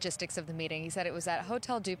details of the logistics of the meeting. He said it was at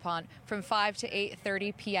Hotel DuPont from 5 to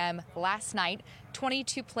 8:30 p.m. last night.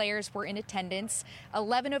 22 players were in attendance.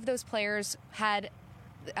 11 of those players had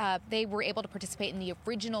they were able to participate in the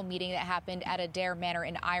original meeting that happened at Adair Manor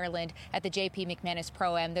in Ireland at the JP McManus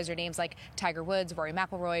Pro-Am. Those are names like Tiger Woods, Rory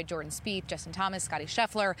McIlroy, Jordan Spieth, Justin Thomas, Scottie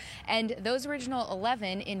Scheffler. And those original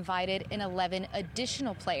 11 invited 11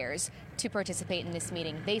 additional players to participate in this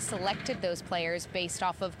meeting. They selected those players based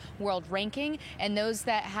off of world ranking and those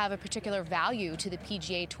that have a particular value to the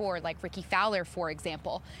PGA Tour, like Ricky Fowler, for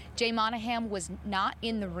example. Jay Monahan was not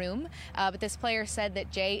in the room, but this player said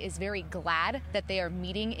that Jay is very glad that they are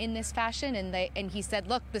meeting in this fashion, and he said,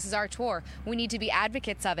 look, this is our tour. We need to be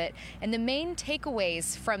advocates of it. And the main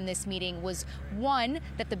takeaways from this meeting was, one,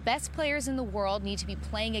 that the best players in the world need to be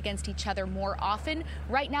playing against each other more often.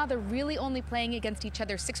 Right now, they're really only playing against each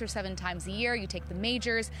other 6 or 7 times a year. You take the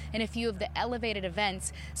majors and a few of the elevated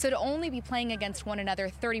events. So to only be playing against one another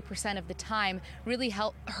 30% of the time really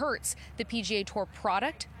hurts the PGA Tour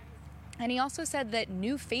product. And he also said that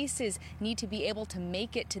new faces need to be able to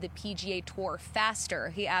make it to the PGA Tour faster.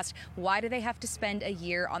 He asked, why do they have to spend a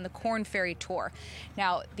year on the Korn Ferry Tour?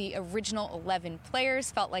 Now, the original 11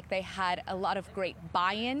 players felt like they had a lot of great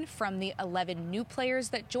buy-in from the 11 new players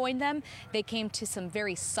that joined them. They came to some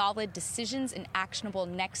very solid decisions and actionable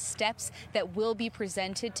next steps that will be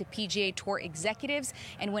presented to PGA Tour executives.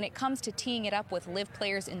 And when it comes to teeing it up with LIV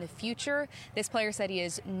players in the future, this player said he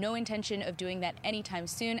has no intention of doing that anytime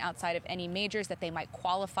soon outside of any majors that they might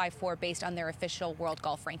qualify for based on their official world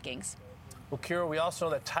golf rankings. Well, Kira, we also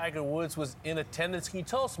know that Tiger Woods was in attendance. Can you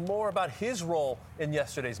tell us more about his role in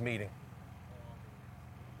yesterday's meeting?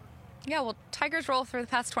 Yeah, well, Tiger's role for the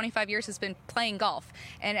past 25 years has been playing golf.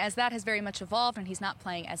 And as that has very much evolved and he's not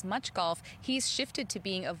playing as much golf, he's shifted to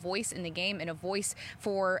being a voice in the game and a voice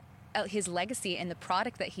for his legacy and the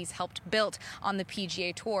product that he's helped build on the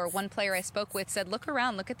PGA Tour. One player I spoke with said, look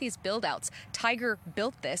around, look at these build-outs. Tiger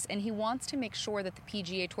built this, and he wants to make sure that the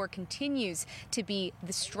PGA Tour continues to be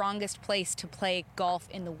the strongest place to play golf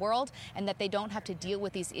in the world and that they don't have to deal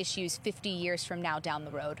with these issues 50 years from now down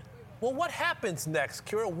the road. Well, what happens next,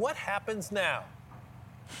 Kira? What happens now?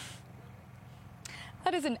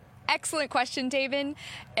 That is an excellent question, David,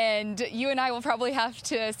 and you and I will probably have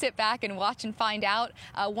to sit back and watch and find out.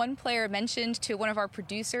 One player mentioned to one of our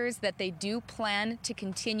producers that they do plan to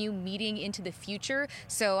continue meeting into the future,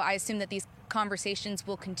 so I assume that these conversations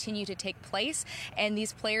will continue to take place, and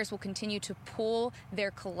these players will continue to pool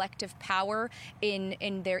their collective power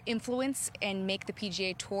in their influence and make the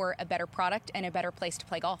PGA Tour a better product and a better place to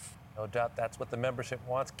play golf. No doubt that's what the membership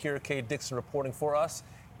wants. Kira K. Dixon reporting for us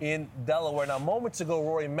in Delaware. Now, moments ago,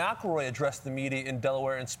 Rory McIlroy addressed the media in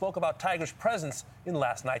Delaware and spoke about Tiger's presence in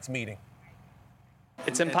last night's meeting.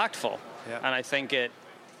 It's impactful, and I think it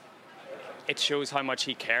shows how much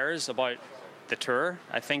he cares about the tour.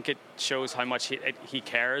 I think it shows how much he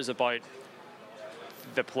cares about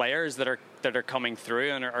the players that are coming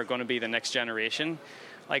through and are going to be the next generation.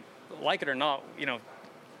 Like it or not,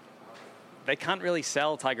 they can't really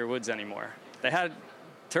sell Tiger Woods anymore.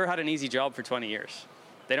 Tour had an easy job for 20 years.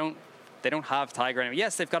 They don't have Tiger anymore.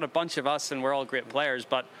 Yes, they've got a bunch of us and we're all great players,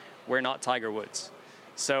 but we're not Tiger Woods.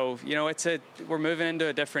 So, we're moving into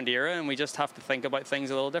a different era and we just have to think about things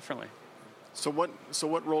a little differently. So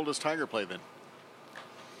what role does Tiger play then?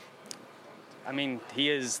 I mean,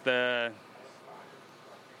 he's the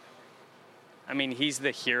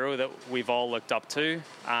hero that we've all looked up to,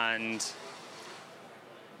 and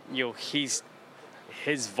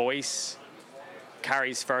his voice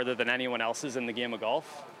carries further than anyone else's in the game of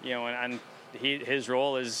golf, and his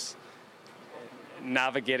role is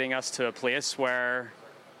navigating us to a place where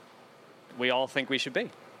we all think we should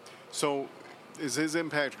be. So is his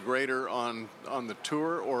impact greater on the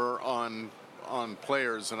tour or on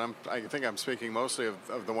players? And I think I'm speaking mostly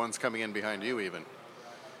of the ones coming in behind you even.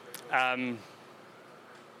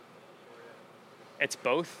 It's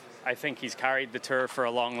both. I think he's carried the tour for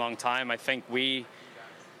a long, long time. I think we,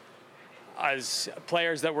 as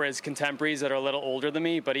players that were his contemporaries that are a little older than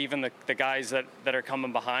me, but even the guys that are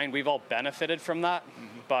coming behind, we've all benefited from that.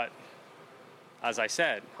 Mm-hmm. But as I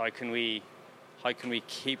said, how can we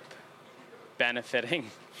keep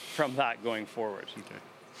benefiting from that going forward?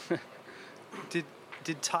 Okay.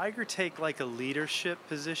 Did Tiger take like a leadership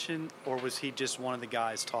position, or was he just one of the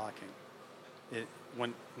guys talking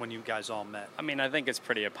when you guys all met? I mean, I think it's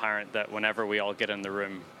pretty apparent that whenever we all get in the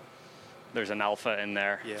room, there's an alpha in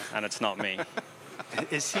there, and it's not me.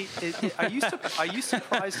 Are you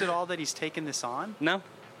surprised at all that he's taken this on? No.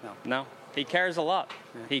 He cares a lot.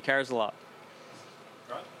 Yeah. He cares a lot.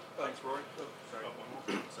 Right. Thanks, Rory.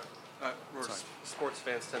 Rory, sports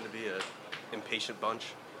fans tend to be an impatient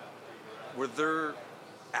bunch. Were there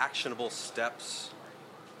actionable steps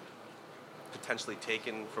potentially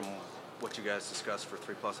taken from what you guys discussed for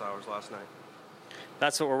 3+ hours last night?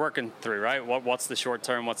 that's what we're working through, right? What's the short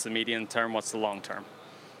term? What's the medium term? What's the long term?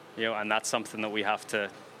 And that's something that we have to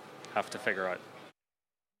figure out.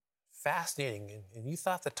 Fascinating. And you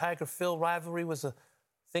thought the Tiger-Phil rivalry was a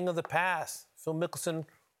thing of the past. Phil Mickelson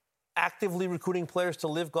actively recruiting players to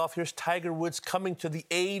LIV Golf. Here's Tiger Woods coming to the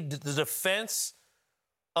aid, the defense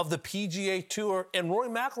of the PGA Tour. And Rory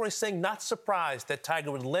McIlroy saying not surprised that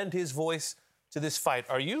Tiger would lend his voice to this fight.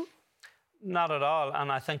 Are you? Not at all.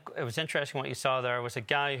 And I think it was interesting what you saw there was a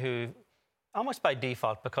guy who, almost by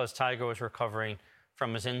default, because Tiger was recovering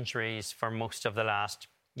from his injuries for most of the last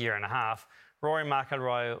year and a half, Rory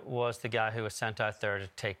McIlroy was the guy who was sent out there to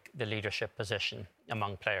take the leadership position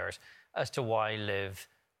among players as to why LIV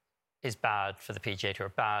is bad for the PGA Tour,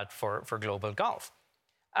 bad for global golf.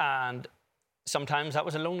 And sometimes that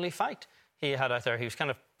was a lonely fight. He had out there, he was kind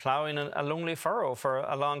of ploughing a lonely furrow for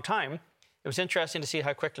a long time. It was interesting to see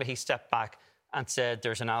how quickly he stepped back and said,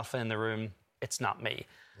 there's an alpha in the room, it's not me.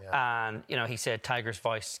 Yeah. And, he said Tiger's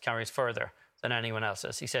voice carries further than anyone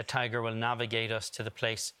else's. He said Tiger will navigate us to the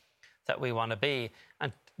place that we want to be.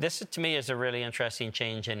 And this, to me, is a really interesting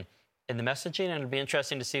change in the messaging, and it'll be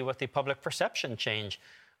interesting to see what the public perception change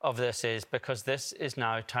of this is, because this is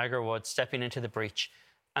now Tiger Woods stepping into the breach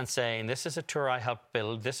and saying, this is a tour I helped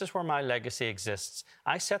build, this is where my legacy exists.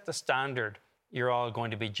 I set the standard you're all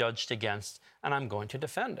going to be judged against, and I'm going to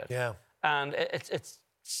defend it. Yeah. And it's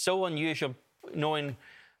so unusual, knowing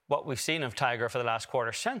what we've seen of Tiger for the last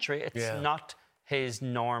quarter century. It's not his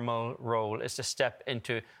normal role, is to step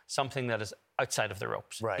into something that is outside of the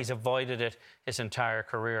ropes. Right. He's avoided it his entire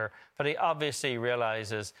career, but he obviously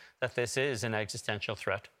realizes that this is an existential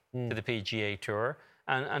threat to the PGA Tour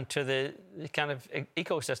and to the kind of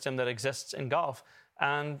ecosystem that exists in golf.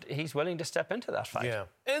 And he's willing to step into that fight. Yeah.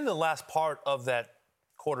 In the last part of that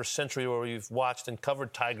quarter century where we've watched and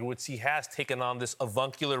covered Tiger Woods, he has taken on this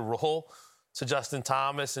avuncular role to Justin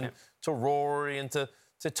Thomas and to Rory and to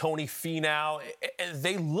Tony Finau.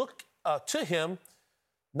 They look to him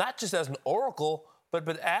not just as an oracle,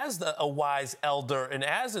 but as a wise elder and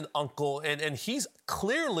as an uncle. And he's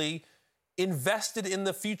clearly invested in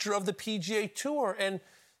the future of the PGA Tour. And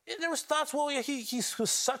there was thoughts, well, he was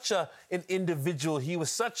such an individual. He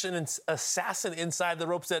was such an assassin inside the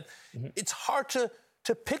ropes that it's hard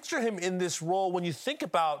to picture him in this role when you think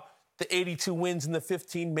about the 82 wins and the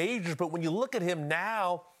 15 majors. But when you look at him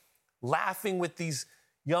now, laughing with these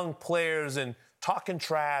young players and talking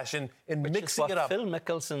trash and mixing it up. Phil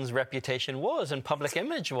Mickelson's reputation was and public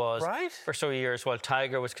image was for so years, while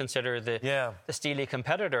Tiger was considered the steely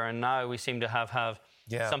competitor. And now we seem to have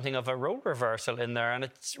something of a role reversal in there. And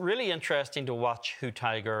it's really interesting to watch who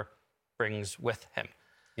Tiger brings with him.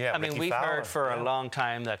 Yeah, I mean, we've heard for a long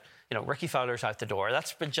time that, Ricky Fowler's out the door.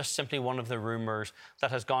 That's been just simply one of the rumours that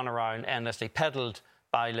has gone around endlessly, peddled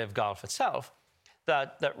by LIV Golf itself,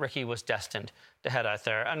 that Ricky was destined to head out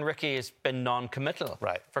there. And Ricky has been non-committal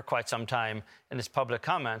for quite some time in his public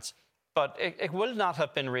comments. But it will not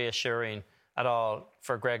have been reassuring at all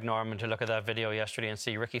for Greg Norman to look at that video yesterday and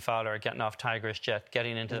see Ricky Fowler getting off Tiger's jet,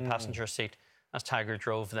 getting into the passenger seat as Tiger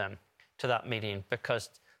drove them to that meeting, because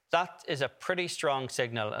that is a pretty strong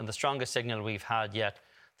signal, and the strongest signal we've had yet,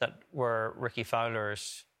 that where Ricky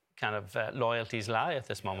Fowler's kind of loyalties lie at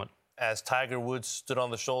this moment. As Tiger Woods stood on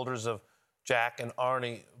the shoulders of Jack and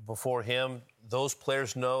Arnie before him, those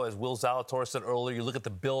players know, as Will Zalatoris said earlier, you look at the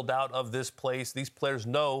build-out of this place, these players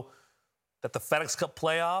know that the FedEx Cup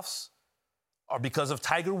playoffs are because of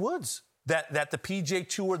Tiger Woods, that the PGA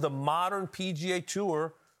Tour, the modern PGA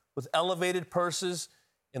Tour, with elevated purses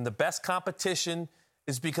in the best competition,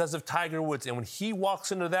 is because of Tiger Woods. And when he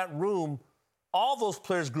walks into that room, all those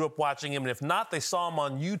players grew up watching him. And if not, they saw him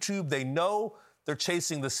on YouTube. They know they're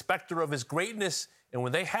chasing the specter of his greatness. And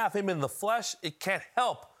when they have him in the flesh, it can't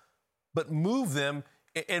help but move them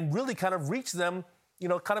and really kind of reach them,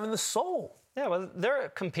 kind of in the soul. Yeah, well, they're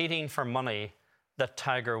competing for money that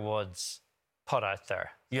Tiger Woods put out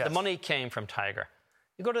there. Yes. The money came from Tiger.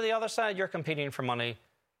 You go to the other side, you're competing for money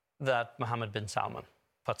that Mohammed bin Salman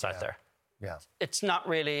puts out there. Yeah. It's not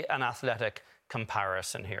really an athletic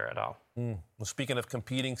comparison here at all. Well, speaking of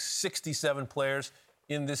competing, 67 players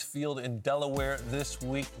in this field in Delaware this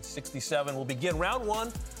week. 67 will begin round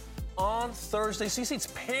one on Thursday. So you see, it's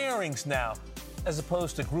pairings now as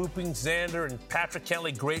opposed to groupings. Xander and Patrick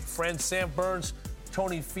Cantlay, great friends. Sam Burns,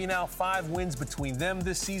 Tony Finau, 5 wins between them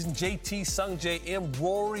this season. JT, Sungjae Im,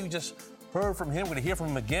 Rory, we just heard from him. We're going to hear from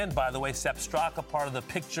him again, by the way. Sepp Straka, part of the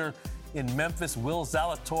picture in Memphis. Will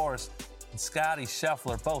Zalatoris and Scotty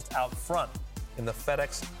Scheffler, both out front in the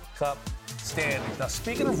FedEx Cup standings. Now,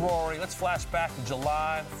 speaking of Rory, let's flash back to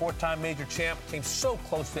July. 4-time major champ came so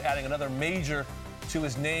close to adding another major to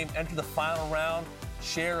his name. Entered the final round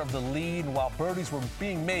share of the lead. And while birdies were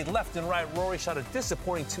being made left and right, Rory shot a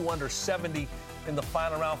disappointing 2 under 70 in the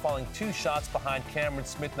final round, falling 2 shots behind Cameron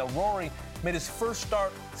Smith. Now, Rory made his first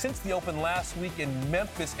start since the Open last week in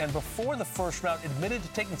Memphis, and before the first round admitted to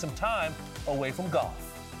taking some time away from golf.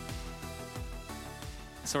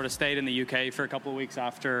 Sort of stayed in the UK for a couple of weeks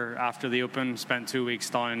after the Open, spent 2 weeks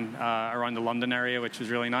down around the London area, which was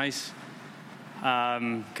really nice.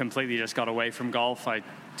 Completely just got away from golf. I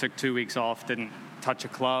took 2 weeks off, didn't touch a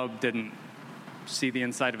club, didn't see the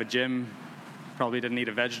inside of a gym, probably didn't eat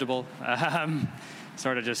a vegetable.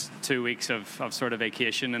 Sort of just 2 weeks of sort of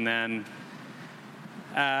vacation, and then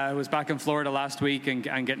I was back in Florida last week and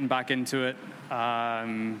getting back into it.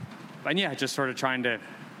 And yeah, just sort of trying to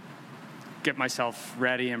get myself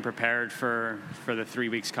ready and prepared for the 3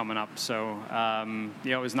 weeks coming up. So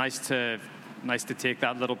it was nice to take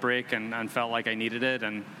that little break, and felt like I needed it,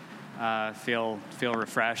 and feel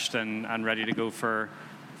refreshed and ready to go for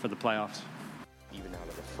the playoffs. Even out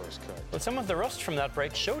of the first cut. Well, some of the rust from that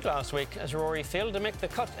break showed last week as Rory failed to make the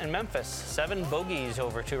cut in Memphis. 7 bogeys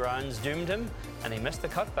over 2 rounds doomed him, and he missed the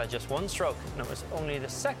cut by just 1 stroke. And it was only the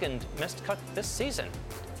second missed cut this season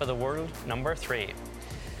for the world number 3.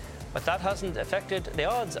 But that hasn't affected the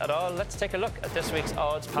odds at all. Let's take a look at this week's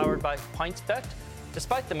odds powered by PointsBet.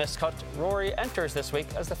 Despite the missed cut, Rory enters this week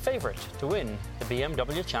as the favourite to win the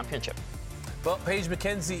BMW Championship. Well, Paige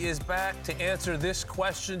McKenzie is back to answer this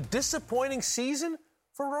question. Disappointing season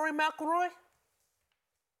for Rory McIlroy?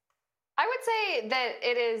 I would say that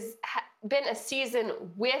it has been a season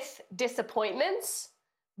with disappointments,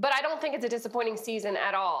 but I don't think it's a disappointing season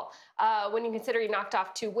at all. When you consider he knocked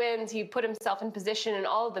off 2 wins, he put himself in position in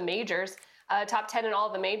all of the majors, top 10 in all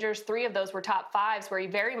of the majors. 3 of those were top 5s, where he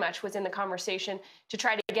very much was in the conversation to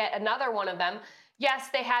try to get another one of them. Yes,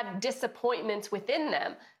 they had disappointments within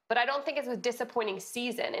them, but I don't think it's a disappointing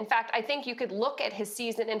season. In fact, I think you could look at his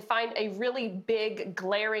season and find a really big,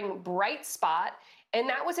 glaring, bright spot, and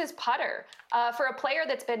that was his putter. For a player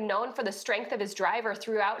that's been known for the strength of his driver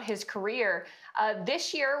throughout his career,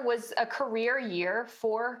 this year was a career year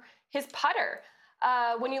for his putter.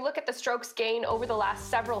 When you look at the strokes gained over the last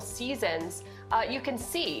several seasons, you can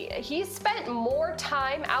see he's spent more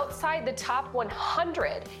time outside the top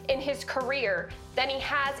 100 in his career than he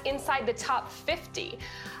has inside the top 50.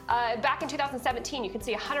 Back in 2017, you can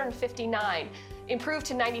see 159. Improved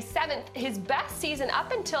to 97th. His best season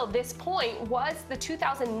up until this point was the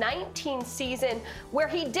 2019 season, where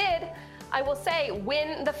he did, I will say,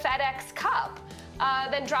 win the FedEx Cup,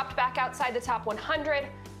 then dropped back outside the top 100.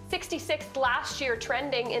 66th last year,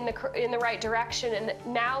 trending in the right direction, and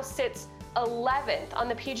now sits 11th on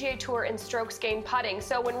the PGA Tour in strokes gained putting.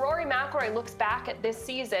 So when Rory McIlroy looks back at this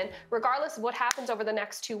season, regardless of what happens over the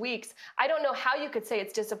next 2 weeks, I don't know how you could say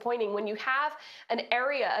it's disappointing when you have an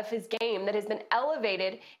area of his game that has been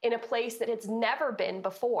elevated in a place that it's never been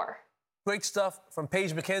before. Great stuff from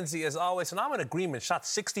Paige McKenzie, as always. And I'm in agreement. Shot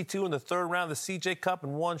 62 in the 3rd round of the CJ Cup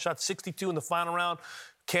and won. Shot 62 in the final round.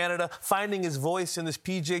 Canada, finding his voice in this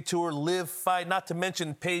PGA Tour live fight. Not to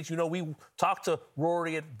mention, Paige, we talked to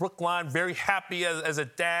Rory at Brookline, very happy as a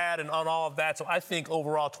dad and on all of that. So I think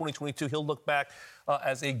overall 2022, he'll look back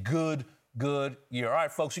as a good year. All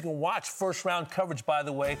right, folks, you can watch first round coverage, by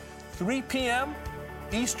the way, 3 p.m.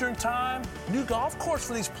 Eastern time. New golf course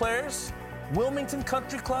for these players. Wilmington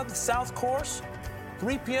Country Club, the South Course.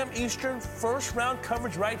 3 p.m. Eastern, first round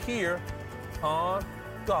coverage right here on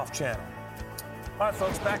Golf Channel. All right,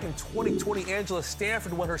 folks, back in 2020, Angela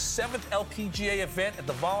Stanford won her 7th LPGA event at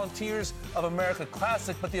the Volunteers of America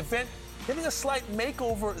Classic, but the event getting a slight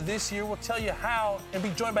makeover this year. We'll tell you how and be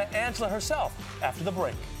joined by Angela herself after the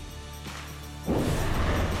break.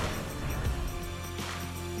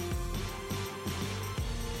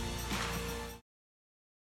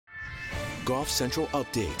 Golf Central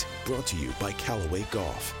Update, brought to you by Callaway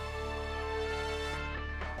Golf.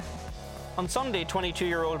 On Sunday,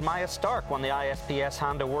 22-year-old Maya Stark won the ISPS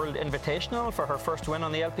Honda World Invitational for her first win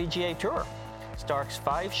on the LPGA Tour. Stark's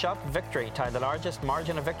 5-shot victory tied the largest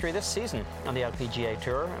margin of victory this season on the LPGA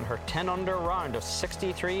Tour, and her 10-under round of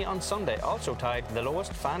 63 on Sunday also tied the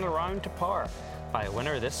lowest final round to par by a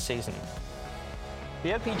winner this season.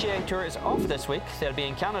 The LPGA Tour is off this week. They'll be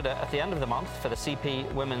in Canada at the end of the month for the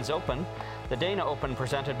CP Women's Open. The Dana Open,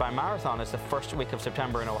 presented by Marathon, is the first week of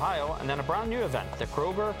September in Ohio, and then a brand new event, the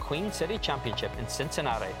Kroger Queen City Championship in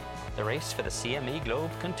Cincinnati. The race for the CME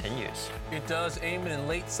Globe continues. It does. Eamon, in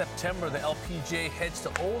late September, the LPGA heads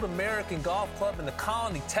to Old American Golf Club in the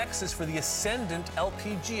Colony, Texas for the Ascendant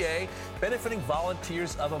LPGA, benefiting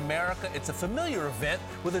Volunteers of America. It's a familiar event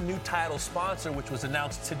with a new title sponsor, which was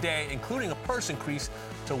announced today, including a purse increase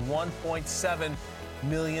to $1.7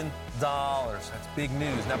 million. That's big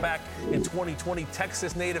news. Now, back in 2020,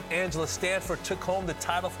 Texas native Angela Stanford took home the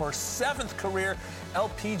title for her 7th career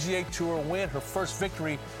LPGA Tour win, her first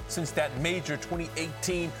victory since that major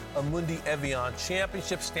 2018 Amundi Evian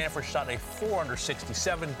Championship. Stanford shot a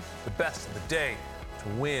 467, the best of the day, to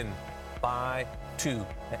win by 2.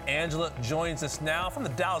 Now, Angela joins us now from the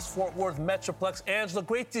Dallas-Fort Worth Metroplex. Angela,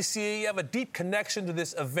 great to see you. You have a deep connection to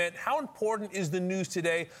this event. How important is the news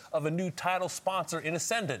today of a new title sponsor in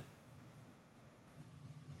Ascendant?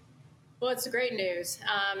 Well, it's great news.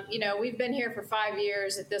 We've been here for 5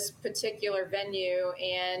 years at this particular venue,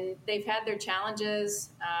 and they've had their challenges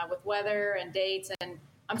with weather and dates, and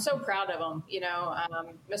I'm so proud of them.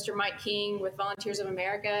 Mr. Mike King with Volunteers of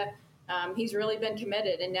America, he's really been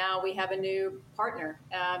committed, and now we have a new partner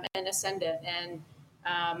in Ascendant.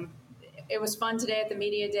 And it was fun today at the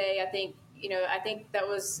media day. I think that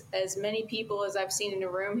was as many people as I've seen in a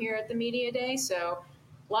room here at the media day. So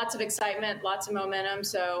lots of excitement, lots of momentum.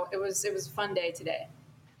 So it was a fun day today.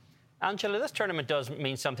 Angela, this tournament does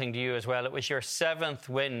mean something to you as well. It was your 7th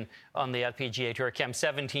win on the LPGA Tour. It came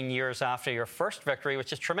 17 years after your first victory,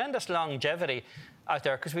 which is tremendous longevity out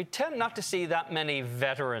there, because we tend not to see that many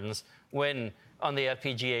veterans win on the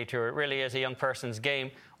LPGA Tour. It really is a young person's game.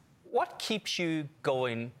 What keeps you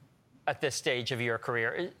going at this stage of your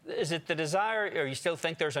career? Is it the desire, or you still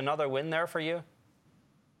think there's another win there for you?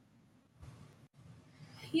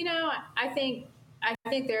 I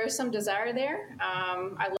think there is some desire there.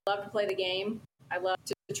 I love to play the game. I love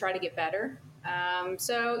to try to get better. And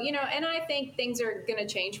I think things are going to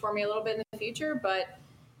change for me a little bit in the future. But,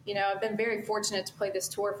 I've been very fortunate to play this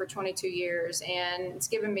tour for 22 years, and it's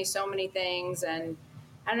given me so many things. And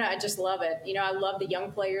I don't know, I just love it. I love the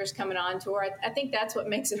young players coming on tour. I think that's what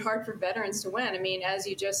makes it hard for veterans to win. I mean, as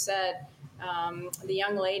you just said, the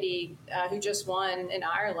young lady who just won in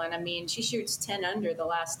Ireland, she shoots 10 under the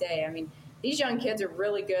last day. These young kids are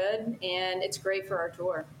really good, and it's great for our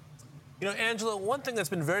tour. Angela, one thing that's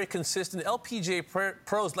been very consistent, LPGA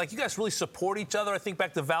pros, you guys really support each other. I think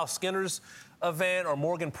back to Val Skinner's event or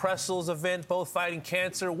Morgan Pressel's event, both fighting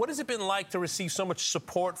cancer. What has it been like to receive so much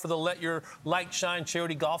support for the Let Your Light Shine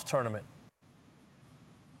charity golf tournament?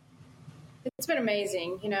 It's been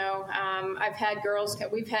amazing. I've had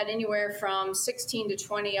we've had anywhere from 16 to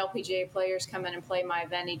 20 LPGA players come in and play my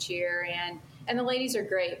event each year, and the ladies are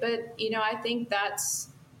great. But, I think that's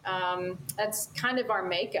kind of our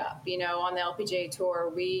makeup, on the LPGA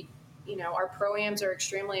Tour. Our pro-ams are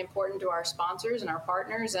extremely important to our sponsors and our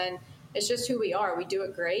partners, and it's just who we are. We do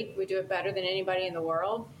it great. We do it better than anybody in the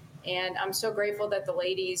world. And I'm so grateful that the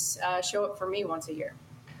ladies show up for me once a year.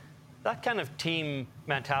 That kind of team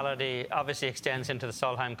mentality obviously extends into the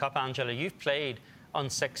Solheim Cup. Angela, you've played on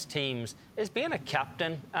 6 teams. Is being a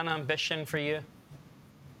captain an ambition for you?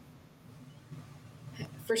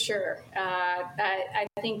 For sure. I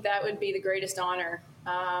think that would be the greatest honor,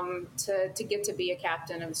 to get to be a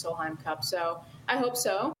captain of the Solheim Cup. So I hope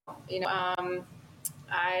so.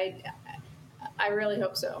 I really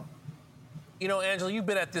hope so. Angela, you've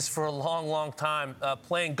been at this for a long, long time,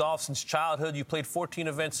 playing golf since childhood. You played 14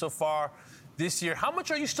 events so far this year. How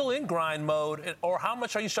much are you still in grind mode, or how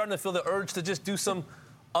much are you starting to feel the urge to just do some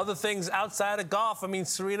other things outside of golf?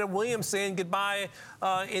 Serena Williams saying goodbye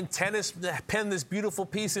in tennis, penned this beautiful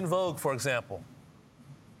piece in Vogue, for example.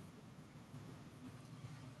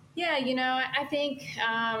 Yeah, I think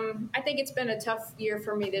it's been a tough year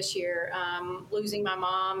for me this year, losing my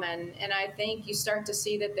mom, and I think you start to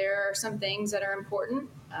see that there are some things that are important.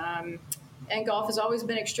 And golf has always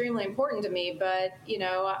been extremely important to me, but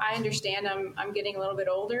I understand I'm getting a little bit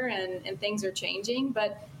older and things are changing,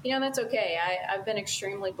 but that's okay. I've been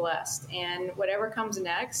extremely blessed, and whatever comes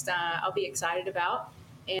next, I'll be excited about,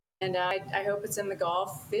 and I hope it's in the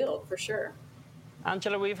golf field for sure.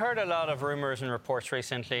 Angela, we've heard a lot of rumours and reports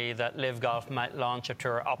recently that Live Golf might launch a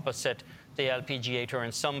tour opposite the LPGA Tour,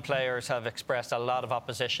 and some players have expressed a lot of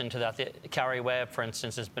opposition to that. Carrie Webb, for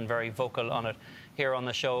instance, has been very vocal on it here on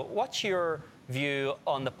the show. What's your view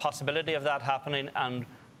on the possibility of that happening, and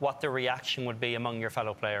what the reaction would be among your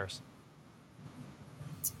fellow players?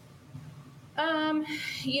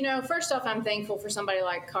 First off, I'm thankful for somebody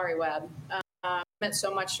like Carrie Webb. Meant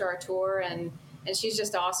so much to our tour, and she's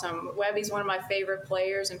just awesome. Webby's one of my favorite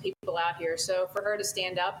players and people out here. So for her to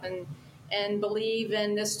stand up and believe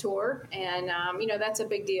in this tour, and that's a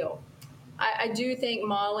big deal. I do think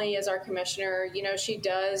Molly, as our commissioner, she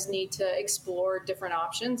does need to explore different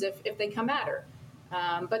options if they come at her.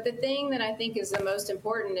 But the thing that I think is the most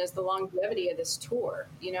important is the longevity of this tour.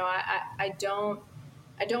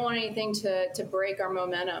 I don't want anything to break our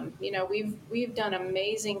momentum. We've done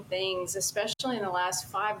amazing things, especially in the last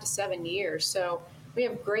 5 to 7 years. So we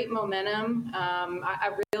have great momentum.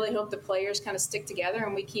 I really hope the players kind of stick together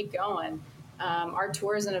and we keep going. Our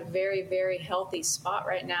tour is in a very, very healthy spot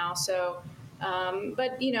right now. So,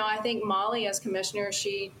 but, I think Molly, as commissioner,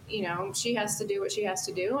 she has to do what she has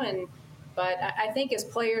to do. But I think as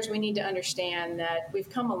players, we need to understand that we've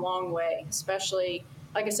come a long way, especially,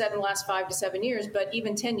 like I said, in the last 5 to 7 years. But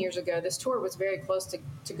even 10 years ago, this tour was very close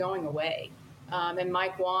to going away. And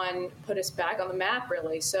Mike Whan put us back on the map,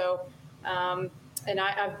 really. So, and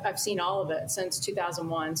I've seen all of it since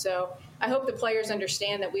 2001. So I hope the players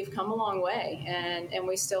understand that we've come a long way and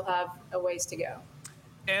we still have a ways to go.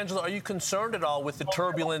 Angela, are you concerned at all with the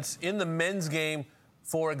turbulence in the men's game?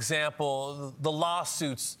 For example, the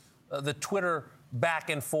lawsuits, the Twitter back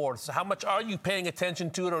and forth. So how much are you paying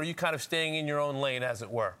attention to it, or are you kind of staying in your own lane, as it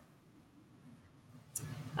were?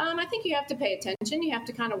 I think you have to pay attention. You have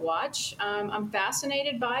to kind of watch. I'm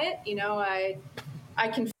fascinated by it. I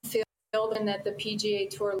can feel that the PGA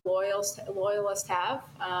Tour loyalists have,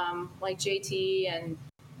 like JT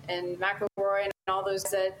and McIlroy and all those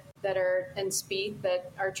that are in Spieth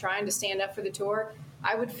that are trying to stand up for the tour.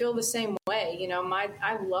 I would feel the same way.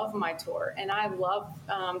 I love my tour and I love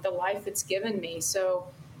the life it's given me. So,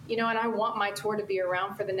 and I want my tour to be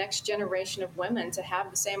around for the next generation of women to have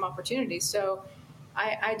the same opportunities. So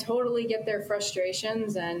I totally get their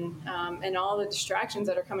frustrations and all the distractions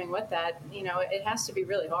that are coming with that. It has to be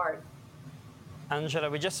really hard. Angela,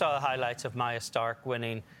 we just saw the highlights of Maya Stark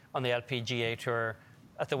winning on the LPGA Tour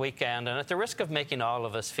at the weekend. And at the risk of making all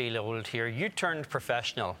of us feel old here, you turned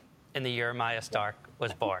professional in the year Maya Stark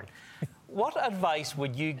was born. What advice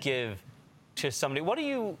would you give to somebody? What do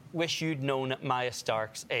you wish you'd known at Maya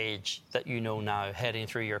Stark's age that you know now heading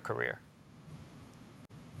through your career?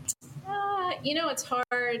 It's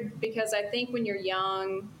hard because I think when you're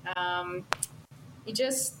young,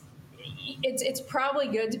 it's probably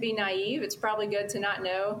good to be naive. It's probably good to not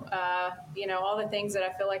know, all the things that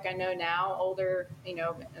I feel like I know now, older,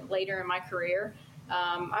 later in my career.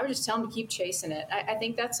 I would just tell them to keep chasing it. I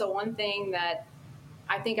think that's the one thing that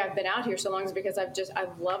I think I've been out here so long is because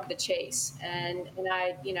I've loved the chase. And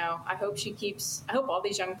I hope all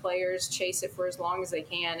these young players chase it for as long as they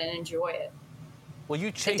can and enjoy it. Well,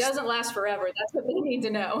 it doesn't last forever. That's what they need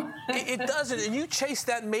to know. It doesn't. And you chased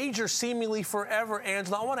that major seemingly forever,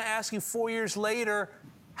 Angela. I want to ask you, 4 years later,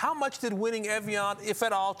 how much did winning Evian, if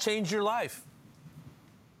at all, change your life?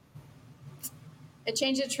 It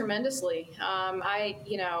changed it tremendously. I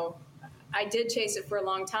did chase it for a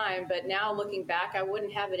long time, but now looking back, I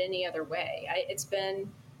wouldn't have it any other way. It's been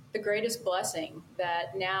the greatest blessing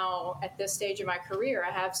that now at this stage of my career,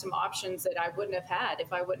 I have some options that I wouldn't have had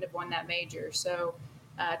if I wouldn't have won that major. So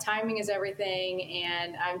timing is everything.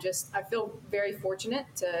 And I feel very fortunate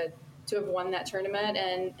to have won that tournament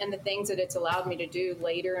and the things that it's allowed me to do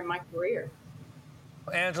later in my career.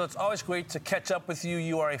 Well, Angela, it's always great to catch up with you.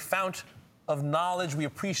 You are a fount of knowledge. We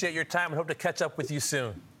appreciate your time and hope to catch up with you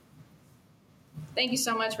soon. Thank you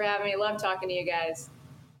so much for having me. Love talking to you guys.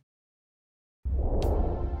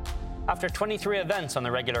 After 23 events on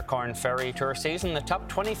the regular Korn Ferry Tour season, the top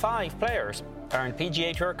 25 players earned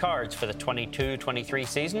PGA Tour cards for the 22-23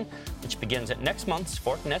 season, which begins at next month's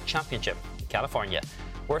Fortinet Championship in California.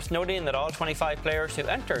 Worth noting that all 25 players who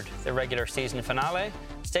entered the regular season finale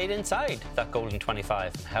stayed inside that golden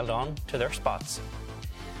 25 and held on to their spots.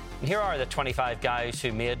 And here are the 25 guys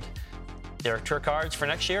who made their tour cards for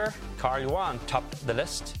next year. Carl Yuan topped the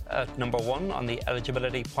list at number 1 on the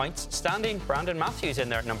eligibility points standing. Brandon Matthews in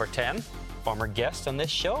there at number 10, former guest on this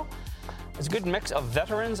show. It's a good mix of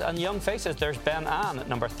veterans and young faces. There's Ben An at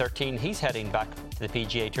number 13. He's heading back to the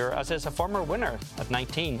PGA Tour, as is a former winner at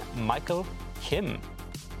 19, Michael Kim.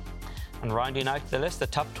 And rounding out the list, the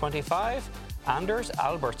top 25, Anders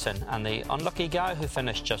Albertson, and the unlucky guy who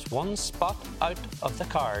finished just one spot out of the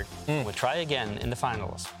card will try again in the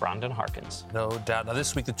finals, Brandon Harkins. No doubt. Now,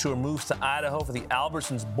 this week, the tour moves to Idaho for the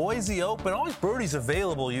Albertsons Boise Open. Always birdies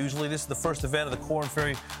available, usually. This is the first event of the Korn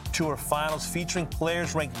Ferry Tour Finals, featuring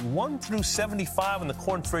players ranked 1 through 75 in the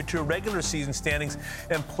Korn Ferry Tour regular season standings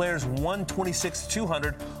and players 126 to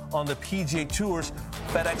 200 on the PGA Tour's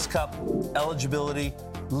FedEx Cup eligibility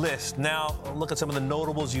list. Now, look at some of the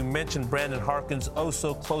notables. You mentioned Brandon Harkins, oh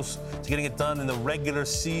so close to getting it done in the regular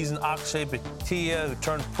season. Akshay Bhatia, who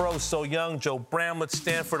turned pro so young. Joe Bramlett,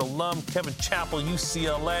 Stanford alum. Kevin Chappell,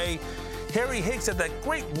 UCLA. Harry Higgs had that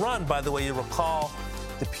great run, by the way, you recall,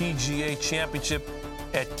 the PGA Championship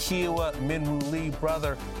at Kiowa. Minwoo Lee,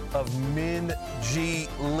 brother of Min Ji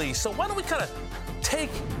Lee. So why don't we kind of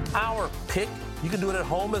take our pick? You can do it at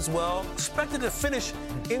home as well. Expected to finish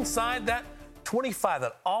inside that 25,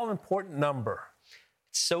 that all-important number.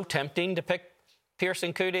 It's so tempting to pick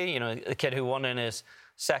Pearson Coody, the kid who won in his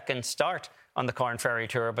second start on the Corn Ferry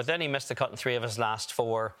Tour, but then he missed the cut in 3 of his last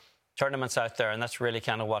 4 tournaments out there, and that's really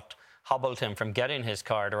kind of what hobbled him from getting his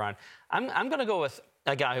card around. I'm going to go with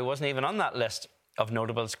a guy who wasn't even on that list of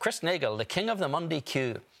notables, Chris Nagle, the king of the Monday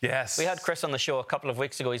Q. Yes. We had Chris on the show a couple of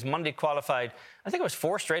weeks ago. He's Monday qualified. I think it was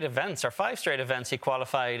 4 straight events or 5 straight events he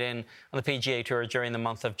qualified in on the PGA Tour during the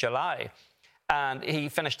month of July. And he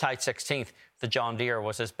finished tied 16th. The John Deere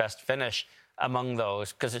was his best finish among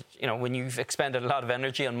those because, when you've expended a lot of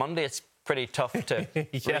energy on Monday, it's pretty tough to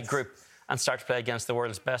regroup and start to play against the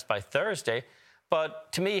world's best by Thursday.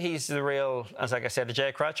 But to me, he's the real, as like I said to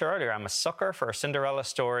Jay Croucher earlier, I'm a sucker for a Cinderella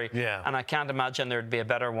story. Yeah. And I can't imagine there'd be a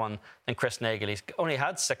better one than Chris Nagle. He's only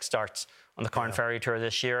had 6 starts on the Corn Ferry Tour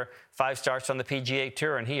this year, 5 starts on the PGA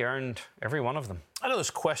Tour, and he earned every one of them. I know there's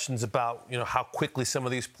questions about, how quickly some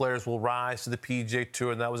of these players will rise to the PGA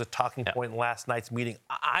Tour, and that was a talking point in last night's meeting.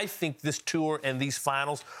 I think this tour and these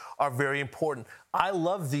finals are very important. I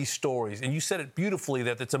love these stories, and you said it beautifully,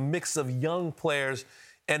 that it's a mix of young players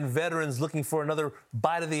and veterans looking for another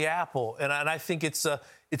bite of the apple. And I think it's an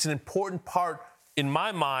important part, in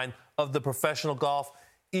my mind, of the professional golf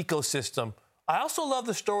ecosystem. I also love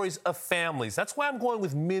the stories of families. That's why I'm going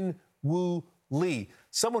with Min Woo Lee,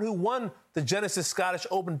 someone who won the Genesis Scottish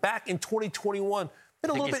Open back in 2021. I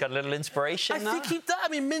think he's got a little inspiration now? I think he does.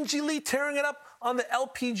 Minjee Lee tearing it up on the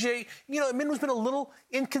LPGA. Minwoo's been a little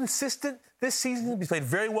inconsistent this season. He's played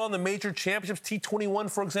very well in the major championships. T21,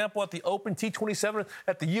 for example, at the Open. T27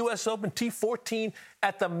 at the U.S. Open. T14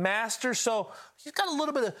 at the Masters. So he's got a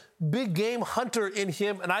little bit of big game hunter in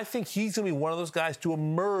him, and I think he's going to be one of those guys to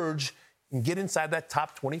emerge and get inside that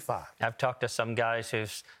top 25. I've talked to some guys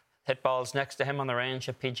who've hit balls next to him on the range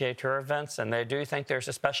at PGA Tour events, and they do think there's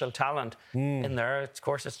a special talent in there. Of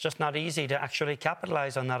course, it's just not easy to actually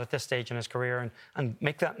capitalise on that at this stage in his career and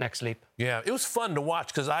make that next leap. Yeah, it was fun to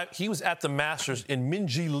watch because he was at the Masters and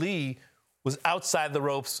Minjee Lee was outside the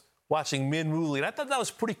ropes watching Min Woo Lee. And I thought that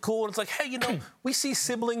was pretty cool. And it's like, hey, we see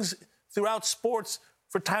siblings throughout sports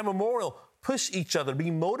for time immemorial push each other, be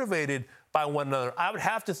motivated by one another. I would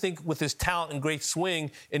have to think with his talent and great swing,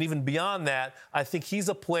 and even beyond that, I think he's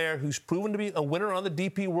a player who's proven to be a winner on the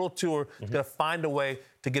DP World Tour, going to find a way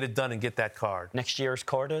to get it done and get that card. Next year's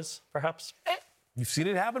Cordes, perhaps? You've seen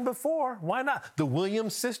it happen before. Why not? The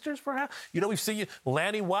Williams sisters, perhaps? We've seen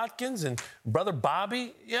Lanny Watkins and brother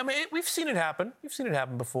Bobby. Yeah, we've seen it happen. We've seen it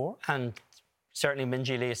happen before. And certainly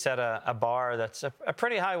Minjee Lee set a bar that's a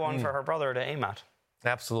pretty high one for her brother to aim at.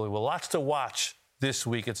 Absolutely. Well, lots to watch this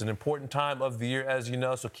week. It's an important time of the year, as you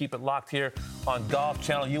know, so keep it locked here on Golf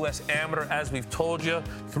Channel US Amateur. As we've told you,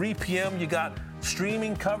 3 p.m. you got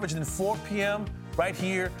streaming coverage, and then 4 p.m. right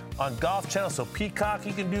here on Golf Channel. So Peacock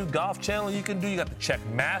you can do, Golf Channel you can do. You got the Czech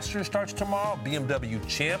Masters starts tomorrow, BMW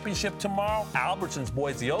Championship tomorrow, Albertsons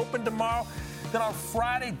Boise Open tomorrow. Then on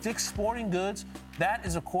Friday, Dick's Sporting Goods. That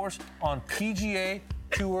is, of course, on PGA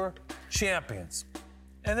Tour Champions.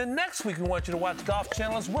 And then next week, we want you to watch Golf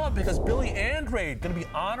Channel as well, because Billy Andrade going to be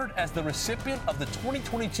honored as the recipient of the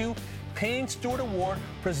 2022 Payne Stewart Award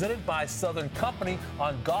presented by Southern Company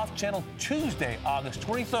on Golf Channel Tuesday, August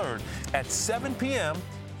 23rd at 7 p.m.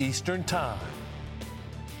 Eastern Time.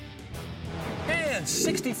 And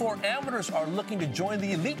 64 amateurs are looking to join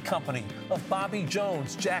the elite company of Bobby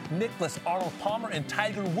Jones, Jack Nicklaus, Arnold Palmer, and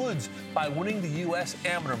Tiger Woods by winning the U.S.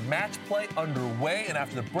 Amateur Match Play underway. And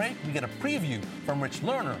after the break, we get a preview from Rich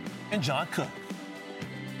Lerner and John Cook.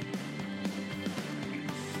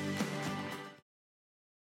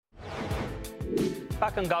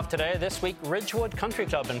 Back on Golf Today, this week, Ridgewood Country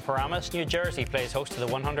Club in Paramus, New Jersey plays host to the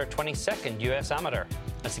 122nd U.S. Amateur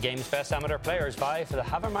as the game's best amateur players vie for the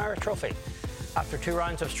Havemeyer Trophy. After 2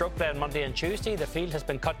 rounds of stroke play on Monday and Tuesday, the field has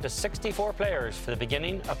been cut to 64 players for the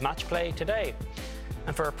beginning of match play today.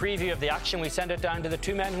 And for a preview of the action, we send it down to the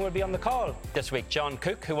 2 men who will be on the call this week. John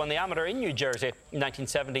Cook, who won the Amateur in New Jersey in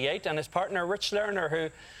 1978, and his partner Rich Lerner, who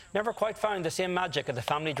never quite found the same magic at the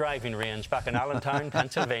family driving range back in Allentown,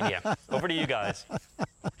 Pennsylvania. Over to you guys.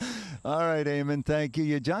 All right, Eamon, thank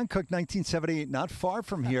you. John Cook, 1978, not far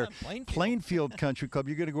from here. Plainfield Country Club.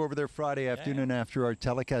 You're going to go over there Friday afternoon after our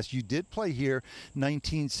telecast. You did play here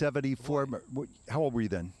 1974. How old were you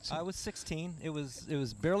then? I was 16. It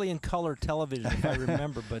was barely in color television, if I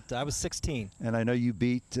remember, but I was 16. And I know you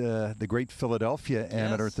beat the great Philadelphia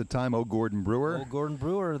amateur at the time, O. Gordon Brewer. O. Gordon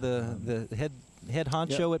Brewer, the head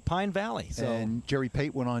honcho at Pine Valley. So. And Jerry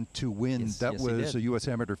Pate went on to win. That was a U.S.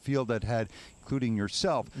 Amateur field that had, including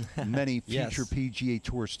yourself, many future PGA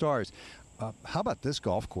Tour stars. How about this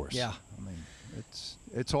golf course? Yeah. I mean,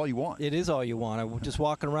 It's all you want. It is all you want. I was just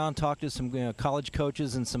walking around, talking to some college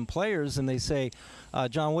coaches and some players, and they say,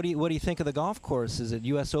 John, what do you think of the golf course? Is it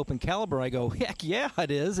U.S. Open caliber? I go, heck yeah,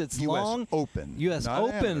 it is. It's US long. Open. U.S.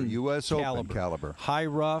 Open. U.S. caliber. Open caliber. High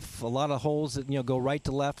rough, a lot of holes that go right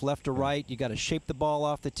to left, left to right. You got to shape the ball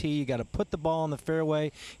off the tee. You got to put the ball in the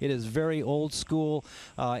fairway. It is very old school.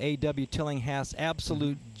 A.W. Tillinghast,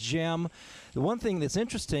 absolute gem. The one thing that's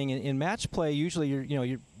interesting in match play, usually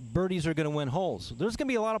your birdies are going to win holes. There's going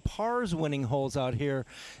to be a lot of pars winning holes out here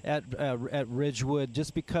at Ridgewood,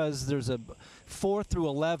 just because there's a 4 through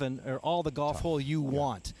 11 are all the golf hole you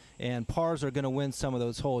want, and pars are going to win some of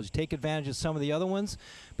those holes. You take advantage of some of the other ones,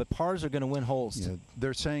 but pars are going to win holes. Yeah,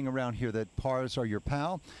 they're saying around here that pars are your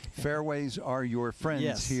pal, fairways are your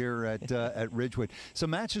friends here at Ridgewood. Some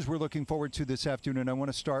matches we're looking forward to this afternoon. I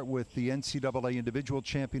want to start with the NCAA individual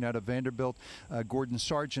champion out of Vanderbilt, Gordon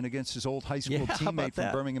Sargent, against his old high school teammate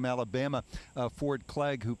from Birmingham, Alabama, Ford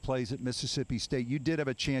Clegg, who plays at Mississippi State. You did have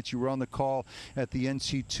a chance. You were on the call at the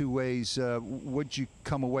NC2As. What'd you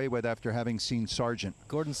come away with after having seen Sargent?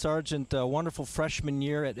 Gordon Sargent, wonderful freshman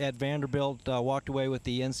year at Vanderbilt, walked away with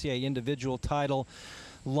the NCAA individual title.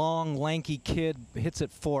 Long, lanky kid, hits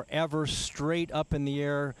it forever, straight up in the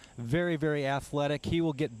air, very, very athletic. He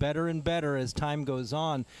will get better and better as time goes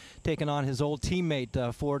on, taking on his old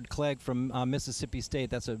teammate, Ford Clegg from Mississippi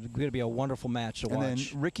State. That's going to be a wonderful match to watch. And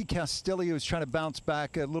then Ricky Castillo is trying to bounce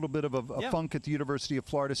back. A little bit of a funk at the University of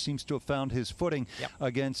Florida, seems to have found his footing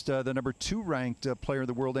against the number 2 ranked player in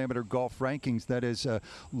the World Amateur Golf Rankings. That is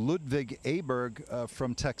Ludwig Aberg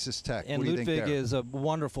from Texas Tech. And Ludwig is a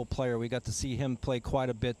wonderful player. We got to see him play quite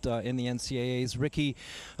a bit in the NCAAs. Ricky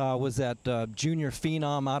was that junior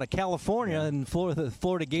phenom out of California, and the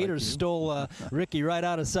Florida Gators stole Ricky right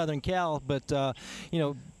out of Southern Cal. But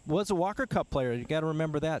was a Walker Cup player. You got to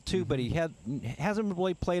remember that too. But he hasn't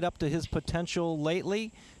really played up to his potential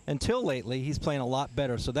lately. Until lately, he's playing a lot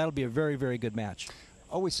better. So that'll be a very, very good match.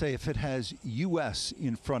 Always say if it has U.S.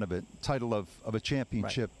 in front of it, title of a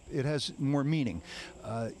championship, it has more meaning.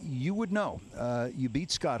 You would know. You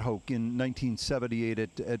beat Scott Hoke in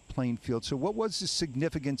 1978 at Plainfield. So what was the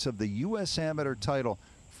significance of the U.S. Amateur title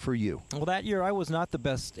for you? Well, that year I was not the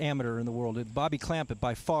best amateur in the world. Bobby Clampett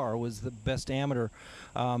by far was the best amateur.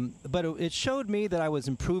 But it showed me that I was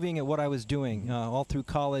improving at what I was doing all through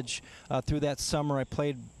college. Through that summer I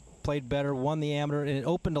played better, won the amateur, and it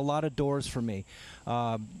opened a lot of doors for me.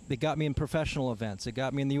 It got me in professional events. It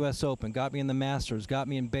got me in the U.S. Open, got me in the Masters, got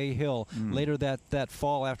me in Bay Hill. Later that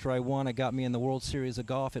fall after I won, it got me in the World Series of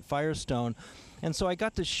Golf at Firestone. And so I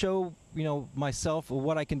got to show, myself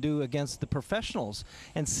what I can do against the professionals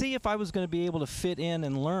and see if I was going to be able to fit in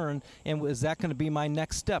and learn, and was that going to be my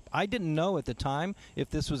next step. I didn't know at the time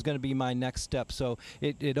if this was going to be my next step. So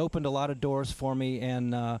it opened a lot of doors for me,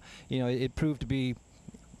 and, it proved to be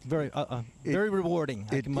very rewarding,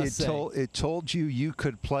 I must say. It told you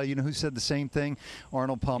could play. You know who said the same thing?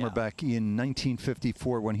 Arnold Palmer back in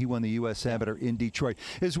 1954 when he won the U.S. Amateur in Detroit.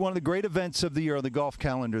 It is one of the great events of the year on the golf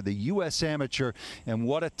calendar, the U.S. Amateur, and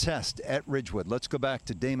what a test at Ridgewood. Let's go back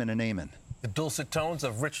to Damon and Eamon. The dulcet tones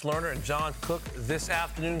of Rich Lerner and John Cook this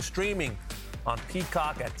afternoon, streaming on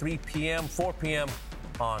Peacock at 3 p.m., 4 p.m.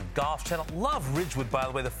 on Golf Channel. Love Ridgewood, by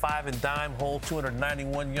the way, the 5 and dime hole,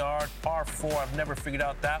 291-yard, par 4. I've never figured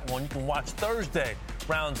out that one. You can watch Thursday,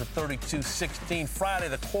 rounds of 32-16. Friday,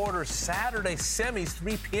 the quarter. Saturday, semis,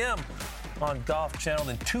 3 p.m. on Golf Channel.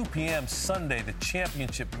 Then 2 p.m. Sunday, the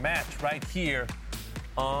championship match right here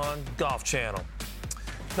on Golf Channel.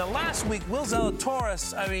 Now, last week, Will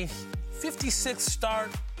Zalatoris, 56th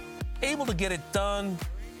start, able to get it done.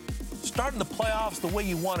 Starting the playoffs the way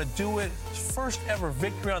you want to do it. His first ever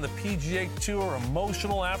victory on the PGA Tour.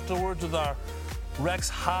 Emotional afterwards with our Rex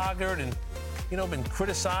Hoggard, and been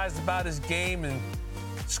criticized about his game. And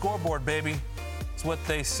scoreboard, baby, it's what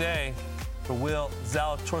they say for Will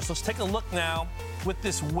Zalatoris. Let's take a look now with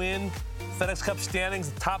this win. FedEx Cup standings,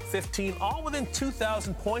 the top 15, all within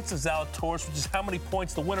 2,000 points of Zalatoris, which is how many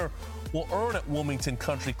points the winner will earn at Wilmington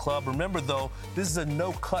Country Club. Remember, though, this is a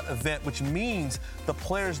no-cut event, which means the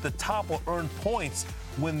players at the top will earn points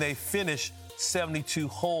when they finish 72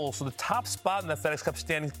 holes. So the top spot in the FedEx Cup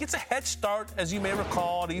standings gets a head start, as you may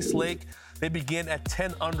recall, at East Lake. They begin at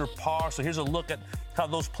 10 under par. So here's a look at how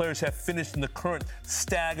those players have finished in the current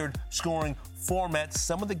staggered scoring format.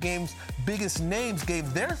 Some of the game's biggest names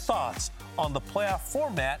gave their thoughts on the playoff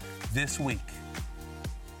format this week.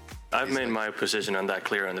 I've made my position on that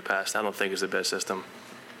clear in the past. I don't think it's the best system.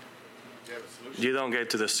 You don't get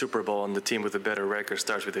to the Super Bowl and the team with a better record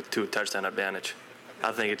starts with a 2-touchdown advantage.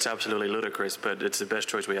 I think it's absolutely ludicrous, but it's the best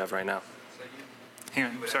choice we have right now. Hang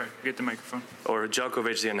on, sorry, get the microphone. Or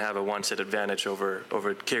Djokovic didn't have a one-set advantage over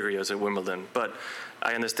Kyrgios at Wimbledon. But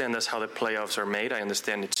I understand that's how the playoffs are made. I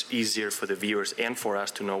understand it's easier for the viewers and for us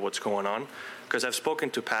to know what's going on. Because I've spoken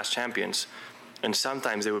to past champions, and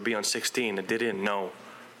sometimes they would be on 16 and they didn't know.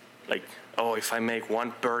 Like, oh, if I make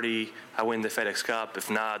one birdie, I win the FedEx Cup. If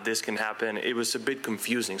not, this can happen. It was a bit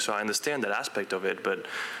confusing. So I understand that aspect of it, but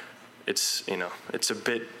it's a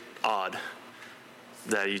bit odd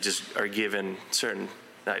that you just are given certain.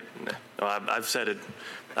 I've said it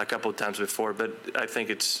a couple of times before, but I think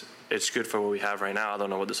it's good for what we have right now. I don't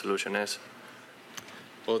know what the solution is.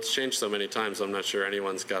 Well, it's changed so many times. I'm not sure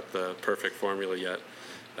anyone's got the perfect formula yet.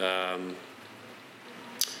 I'm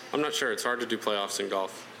not sure. It's hard to do playoffs in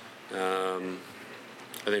golf. I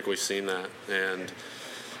think we've seen that, and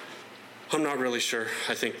I'm not really sure.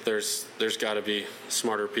 I think there's got to be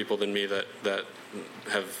smarter people than me that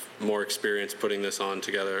have more experience putting this on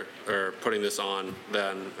together, or putting this on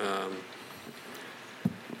than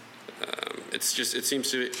it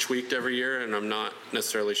seems to be tweaked every year, and I'm not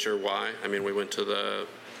necessarily sure why. I mean, we went to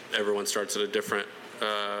everyone starts at a different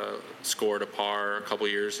score to par a couple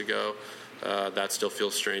years ago. That still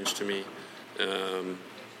feels strange to me.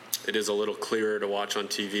 It is a little clearer to watch on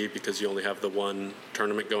TV because you only have the one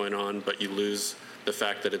tournament going on, but you lose the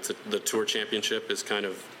fact that the Tour Championship is kind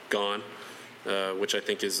of gone, which I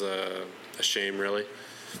think is a shame, really.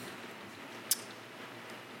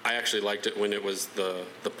 I actually liked it when it was the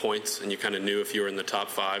points, and you kind of knew if you were in the top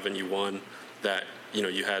 5 and you won that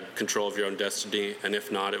you had control of your own destiny, and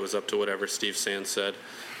if not, it was up to whatever Steve Sands said.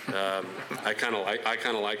 I kind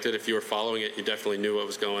of liked it. If you were following it, you definitely knew what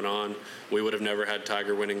was going on. We would have never had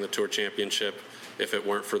Tiger winning the Tour Championship if it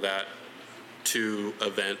weren't for that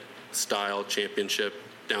 2-event style championship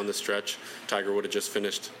down the stretch. Tiger would have just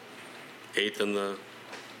finished 8th in the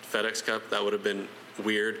FedEx Cup. That would have been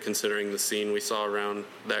weird considering the scene we saw around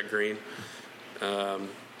that green.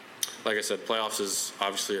 Like I said, playoffs is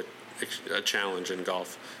obviously a challenge in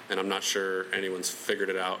golf, and I'm not sure anyone's figured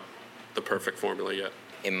it out, the perfect formula yet.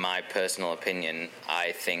 In my personal opinion,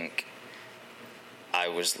 I think I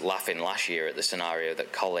was laughing last year at the scenario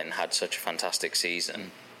that Colin had such a fantastic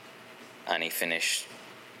season and he finished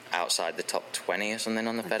outside the top 20 or something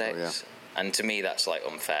on the FedEx. Yeah. And to me, that's like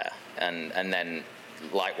unfair. And then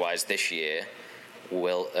likewise this year,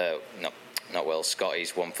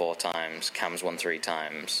 Scotty's won 4 times, Cam's won 3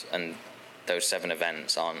 times, and those 7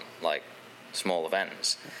 events aren't like small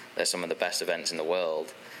events. They're some of the best events in the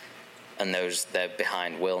world. And they're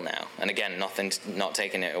behind Will now. And again, not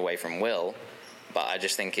taking it away from Will, but I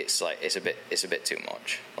just think it's a bit too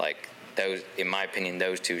much. Like those, in my opinion,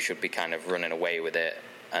 those two should be kind of running away with it,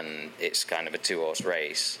 and it's kind of a 2-horse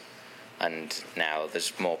race. And now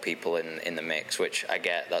there's more people in the mix, which I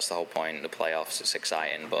get. That's the whole point. The playoffs, it's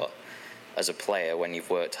exciting, but as a player, when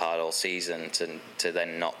you've worked hard all season to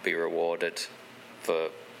then not be rewarded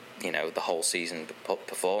for the whole season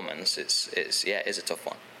performance, it's a tough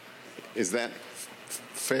one. Is that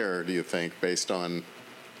fair, do you think, based on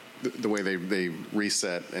the way they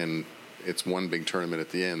reset and it's one big tournament at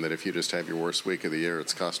the end, that if you just have your worst week of the year,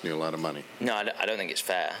 it's costing you a lot of money? No, I don't think it's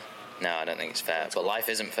fair. No, I don't think it's fair. But life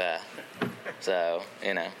isn't fair. So,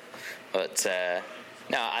 But,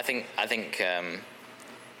 no, I think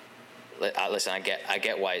listen, I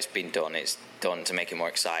get why it's been done. It's done to make it more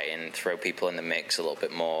exciting, throw people in the mix a little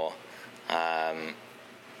bit more.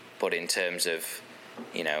 But in terms of,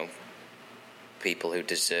 people who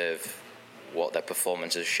deserve what their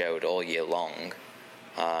performances showed all year long,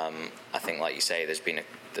 I think, like you say, there's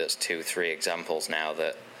 2-3 examples now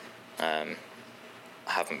that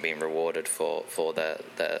haven't been rewarded for their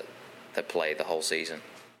play the whole season.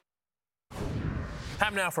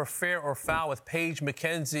 Time now for Fair or Foul with Paige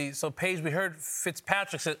McKenzie. So, Paige, we heard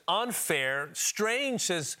Fitzpatrick said unfair. Strange,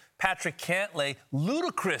 says Patrick Cantlay.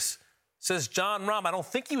 Ludicrous, says John Rahm. I don't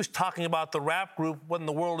think he was talking about the rap group, What in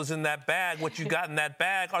the World is in that bag, what you got in that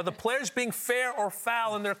bag. Are the players being fair or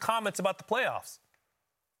foul in their comments about the playoffs?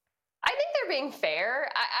 I think they're being fair.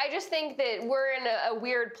 I just think that we're in a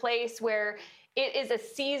weird place where it is a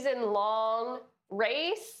season-long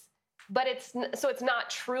race, but it's not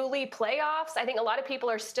truly playoffs. I think a lot of people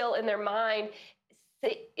are still in their mind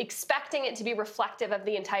expecting it to be reflective of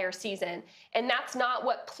the entire season, and that's not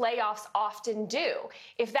what playoffs often do.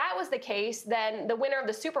 If that was the case, then the winner of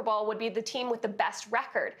the Super Bowl would be the team with the best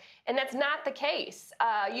record, and that's not the case.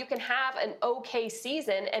 You can have an okay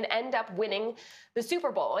season and end up winning the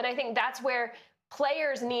Super Bowl, and I think that's where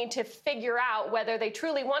players need to figure out whether they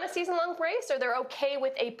truly want a season-long race or they're okay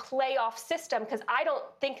with a playoff system, because I don't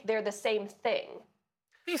think they're the same thing.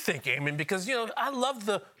 What do you think, Eamon? Because, I love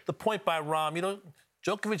the point by Rahm.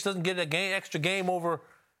 Djokovic doesn't get an extra game over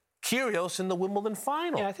Kyrgios in the Wimbledon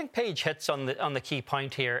final. Yeah, I think Paige hits on the key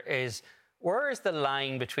point here is where is the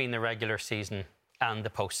line between the regular season and the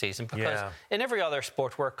postseason? Because in every other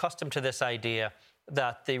sport, we're accustomed to this idea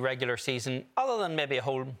that the regular season, other than maybe a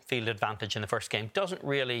home field advantage in the first game, doesn't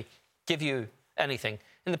really give you anything.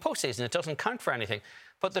 In the postseason, it doesn't count for anything.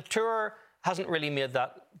 But the Tour hasn't really made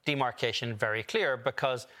that demarcation very clear,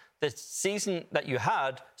 because the season that you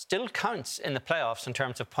had still counts in the playoffs in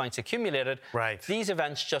terms of points accumulated. Right. These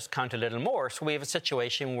events just count a little more. So we have a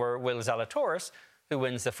situation where Will Zalatoris, who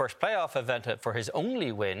wins the first playoff event for his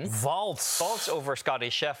only win, vaults over Scottie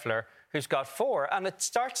Scheffler, who's got 4. And it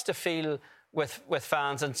starts to feel with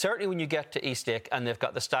fans, and certainly when you get to Eastlake and they've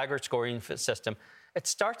got the staggered scoring system, it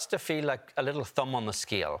starts to feel like a little thumb on the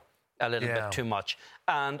scale. A little bit too much.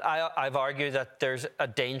 And I've argued that there's a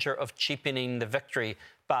danger of cheapening the victory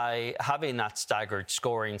by having that staggered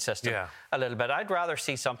scoring system a little bit. I'd rather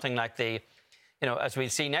see something like as we'll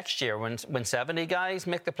see next year, when 70 guys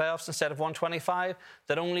make the playoffs instead of 125,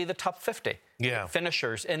 that only the top 50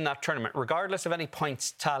 finishers in that tournament, regardless of any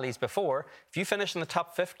points tallies before, if you finish in the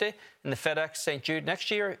top 50 in the FedEx St. Jude next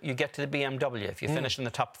year, you get to the BMW. If you finish in the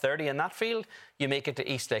top 30 in that field, you make it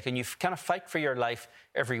to Eastlake, and you kind of fight for your life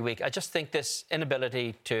every week. I just think this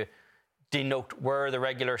inability to denote where the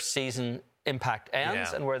regular season impact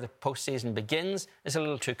ends and where the postseason begins is a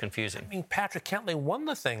little too confusing. I mean, Patrick Cantlay won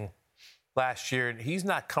the thing last year, and he's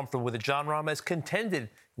not comfortable with it. John Rahm has contended,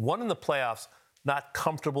 won in the playoffs, not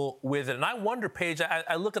comfortable with it. And I wonder, Paige,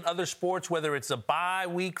 I look at other sports, whether it's a bye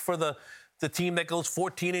week for the team that goes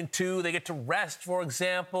 14-2, they get to rest, for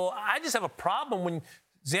example. I just have a problem when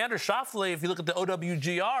Xander Schauffele, if you look at the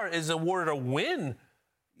OWGR, is awarded a win,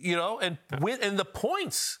 and the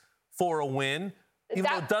points for a win, even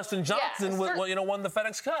though Dustin Johnson won the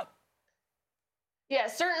FedEx Cup. Yeah,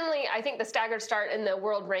 certainly. I think the staggered start in the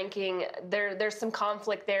world ranking, there's some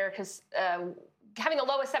conflict there, because having the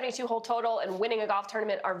lowest 72-hole total and winning a golf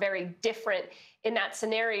tournament are very different in that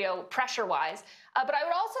scenario, pressure-wise. But I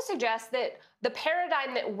would also suggest that the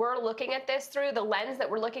paradigm that we're looking at this through, the lens that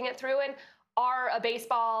we're looking at through in, are a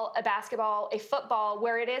baseball, a basketball, a football,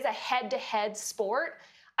 where it is a head-to-head sport.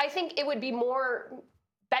 I think it would be more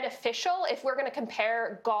beneficial if we're going to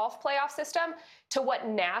compare golf playoff system to what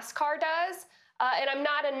NASCAR does. And I'm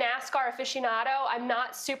not a NASCAR aficionado. I'm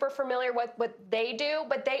not super familiar with what they do,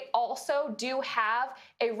 but they also do have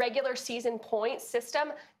a regular season point system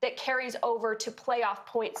that carries over to playoff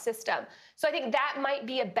point system. So I think that might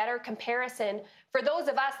be a better comparison for those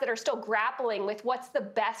of us that are still grappling with what's the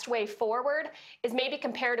best way forward, is maybe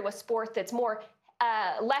compare to a sport that's more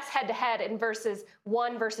less head-to-head and versus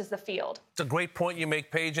the field. It's a great point you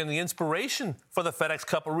make, Paige, and the inspiration for the FedEx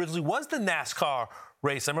Cup originally was the NASCAR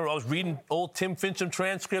race. I remember I was reading old Tim Fincham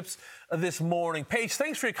transcripts this morning. Paige,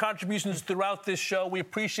 thanks for your contributions throughout this show. We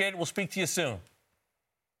appreciate it. We'll speak to you soon.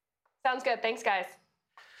 Sounds good. Thanks, guys.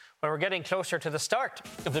 Well, we're getting closer to the start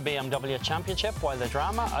of the BMW Championship, while the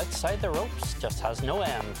drama outside the ropes just has no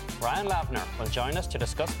end. Ryan Lavner will join us to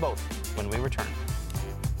discuss both when we return.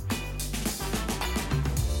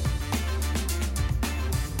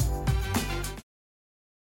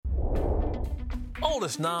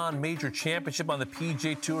 Oldest non-major championship on the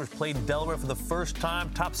PGA Tour is played in Delaware for the first time.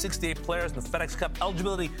 Top 68 players in the FedEx Cup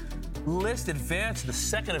eligibility list advance to the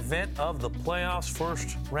second event of the playoffs.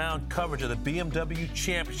 First round coverage of the BMW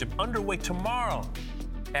Championship underway tomorrow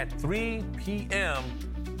at 3 p.m.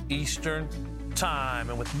 Eastern Time.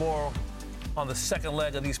 And with more on the second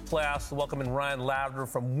leg of these playoffs, welcoming Ryan Lavner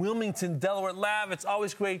from Wilmington, Delaware. Lav, it's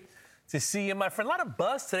always great to see you, my friend. A lot of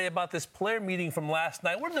buzz today about this player meeting from last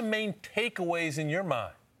night. What are the main takeaways in your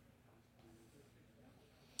mind?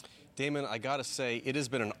 Damon, I got to say, it has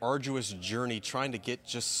been an arduous journey trying to get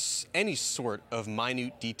just any sort of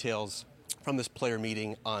minute details from this player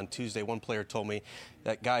meeting on Tuesday. One player told me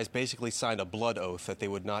that guys basically signed a blood oath that they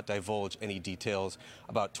would not divulge any details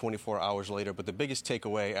about 24 hours later. But the biggest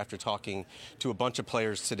takeaway after talking to a bunch of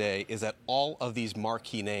players today is that all of these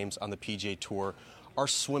marquee names on the PGA Tour are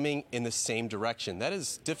swimming in the same direction. That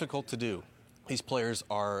is difficult to do. These players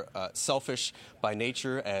are selfish by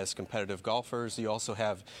nature as competitive golfers. You also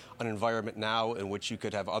have an environment now in which you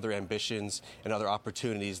could have other ambitions and other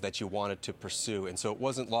opportunities that you wanted to pursue. And so it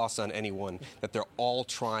wasn't lost on anyone that they're all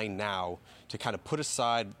trying now to kind of put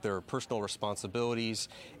aside their personal responsibilities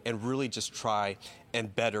and really just try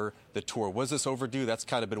and better the tour. Was this overdue? That's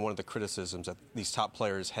kind of been one of the criticisms, that these top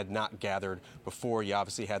players had not gathered before. You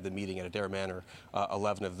obviously had the meeting at Adair Manor,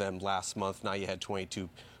 11 of them last month. Now you had 22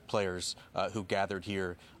 players who gathered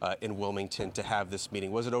here in Wilmington to have this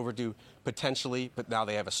meeting. Was it overdue? Potentially, but now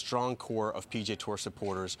they have a strong core of PGA Tour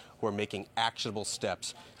supporters who are making actionable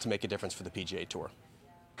steps to make a difference for the PGA Tour.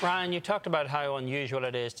 Ryan, you talked about how unusual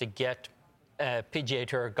it is to get PGA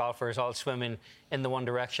Tour golfers all swimming in the one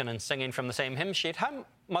direction and singing from the same hymn sheet. How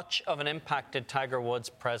much of an impact did Tiger Woods'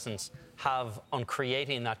 presence have on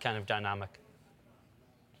creating that kind of dynamic?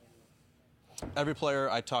 Every player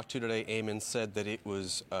I talked to today, Eamon, said that it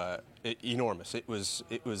was enormous. It was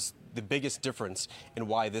the biggest difference in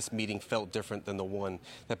why this meeting felt different than the one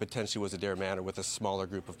that potentially was at Dare Manor with a smaller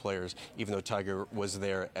group of players, even though Tiger was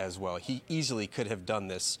there as well. He easily could have done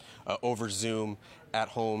this over Zoom at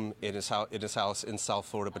home in his house in South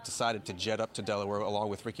Florida, but decided to jet up to Delaware along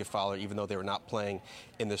with Ricky Fowler, even though they were not playing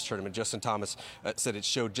in this tournament. Justin Thomas said it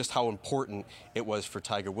showed just how important it was for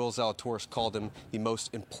Tiger. Will Zalatoris called him the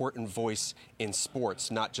most important voice in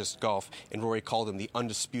sports, not just golf, and Rory called him the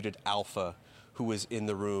undisputed alpha who was in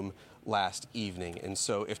the room last evening. And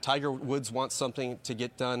so if Tiger Woods wants something to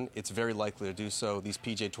get done, it's very likely to do so. These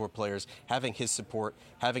PGA Tour players having his support,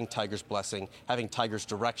 having Tiger's blessing, having Tiger's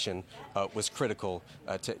direction was critical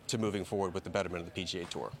to moving forward with the betterment of the PGA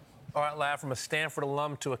Tour. All right, Lav, from a Stanford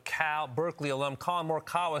alum to a Cal Berkeley alum, Collin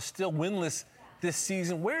Morikawa is still winless this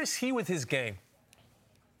season. Where is he with his game?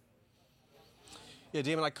 Yeah,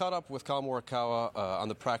 Damon, I caught up with Collin Morikawa on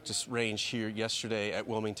the practice range here yesterday at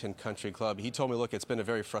Wilmington Country Club. He told me, look, it's been a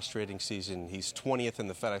very frustrating season. He's 20th in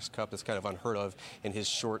the FedEx Cup. That's kind of unheard of in his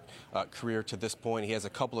short career to this point. He has a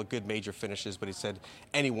couple of good major finishes, but he said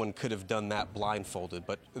anyone could have done that blindfolded.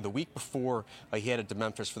 But the week before he headed to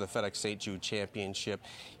Memphis for the FedEx St. Jude Championship,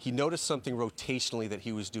 he noticed something rotationally that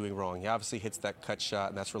he was doing wrong. He obviously hits that cut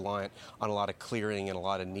shot, and that's reliant on a lot of clearing and a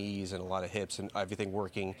lot of knees and a lot of hips and everything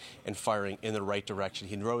working and firing in the right direction.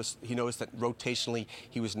 He noticed that rotationally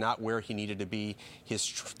he was not where he needed to be. His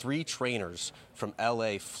three trainers from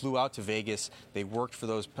L.A. flew out to Vegas. They worked for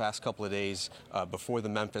those past couple of days before the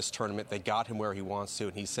Memphis tournament. They got him where he wants to,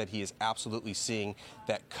 and he said he is absolutely seeing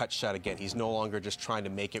that cut shot again. He's no longer just trying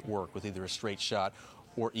to make it work with either a straight shot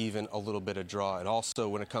or even a little bit of draw. And also,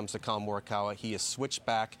 when it comes to Collin Morikawa, he has switched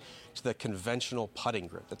back to the conventional putting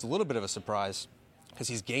grip. That's a little bit of a surprise because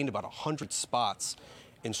he's gained about 100 spots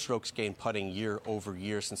in strokes gained putting year over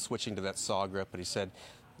year since switching to that saw grip. But he said,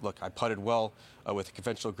 look, I putted well with a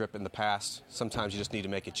conventional grip in the past. Sometimes you just need to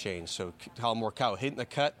make a change. So Collin Morikawa hitting the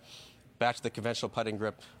cut, back to the conventional putting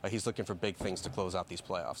grip. He's looking for big things to close out these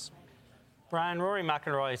playoffs. Brian, Rory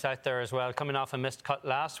McIlroy is out there as well, coming off a missed cut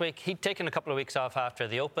last week. He'd taken a couple of weeks off after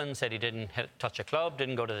the Open, said he didn't touch a club,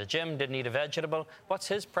 didn't go to the gym, didn't eat a vegetable. What's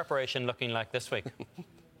his preparation looking like this week?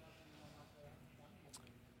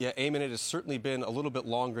 Yeah, Eamon, it has certainly been a little bit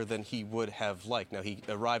longer than he would have liked. Now, he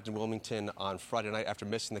arrived in Wilmington on Friday night after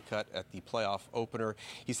missing the cut at the playoff opener.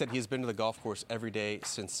 He said he has been to the golf course every day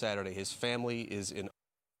since Saturday. His family is in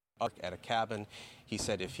at a cabin. He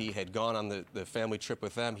said if he had gone on the family trip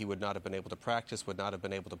with them, he would not have been able to practice, would not have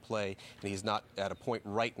been able to play, and he's not at a point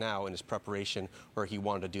right now in his preparation where he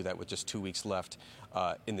wanted to do that with just 2 weeks left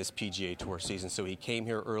in this PGA Tour season. So he came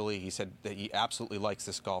here early. He said that he absolutely likes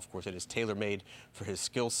this golf course. It is tailor-made for his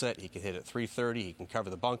skill set. He can hit at 330. He can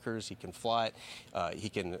cover the bunkers. He can fly it. He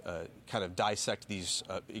can kind of dissect these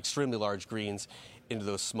extremely large greens into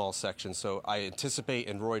those small sections. So I anticipate,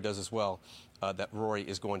 and Rory does as well, that Rory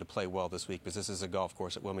is going to play well this week because this is a golf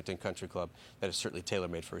course at Wilmington Country Club that is certainly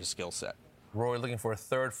tailor-made for his skill set. Rory looking for a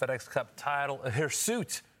third FedEx Cup title.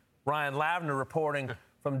 Hirsute, Ryan Lavner reporting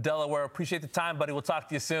from Delaware. Appreciate the time, buddy. We'll talk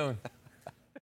to you soon.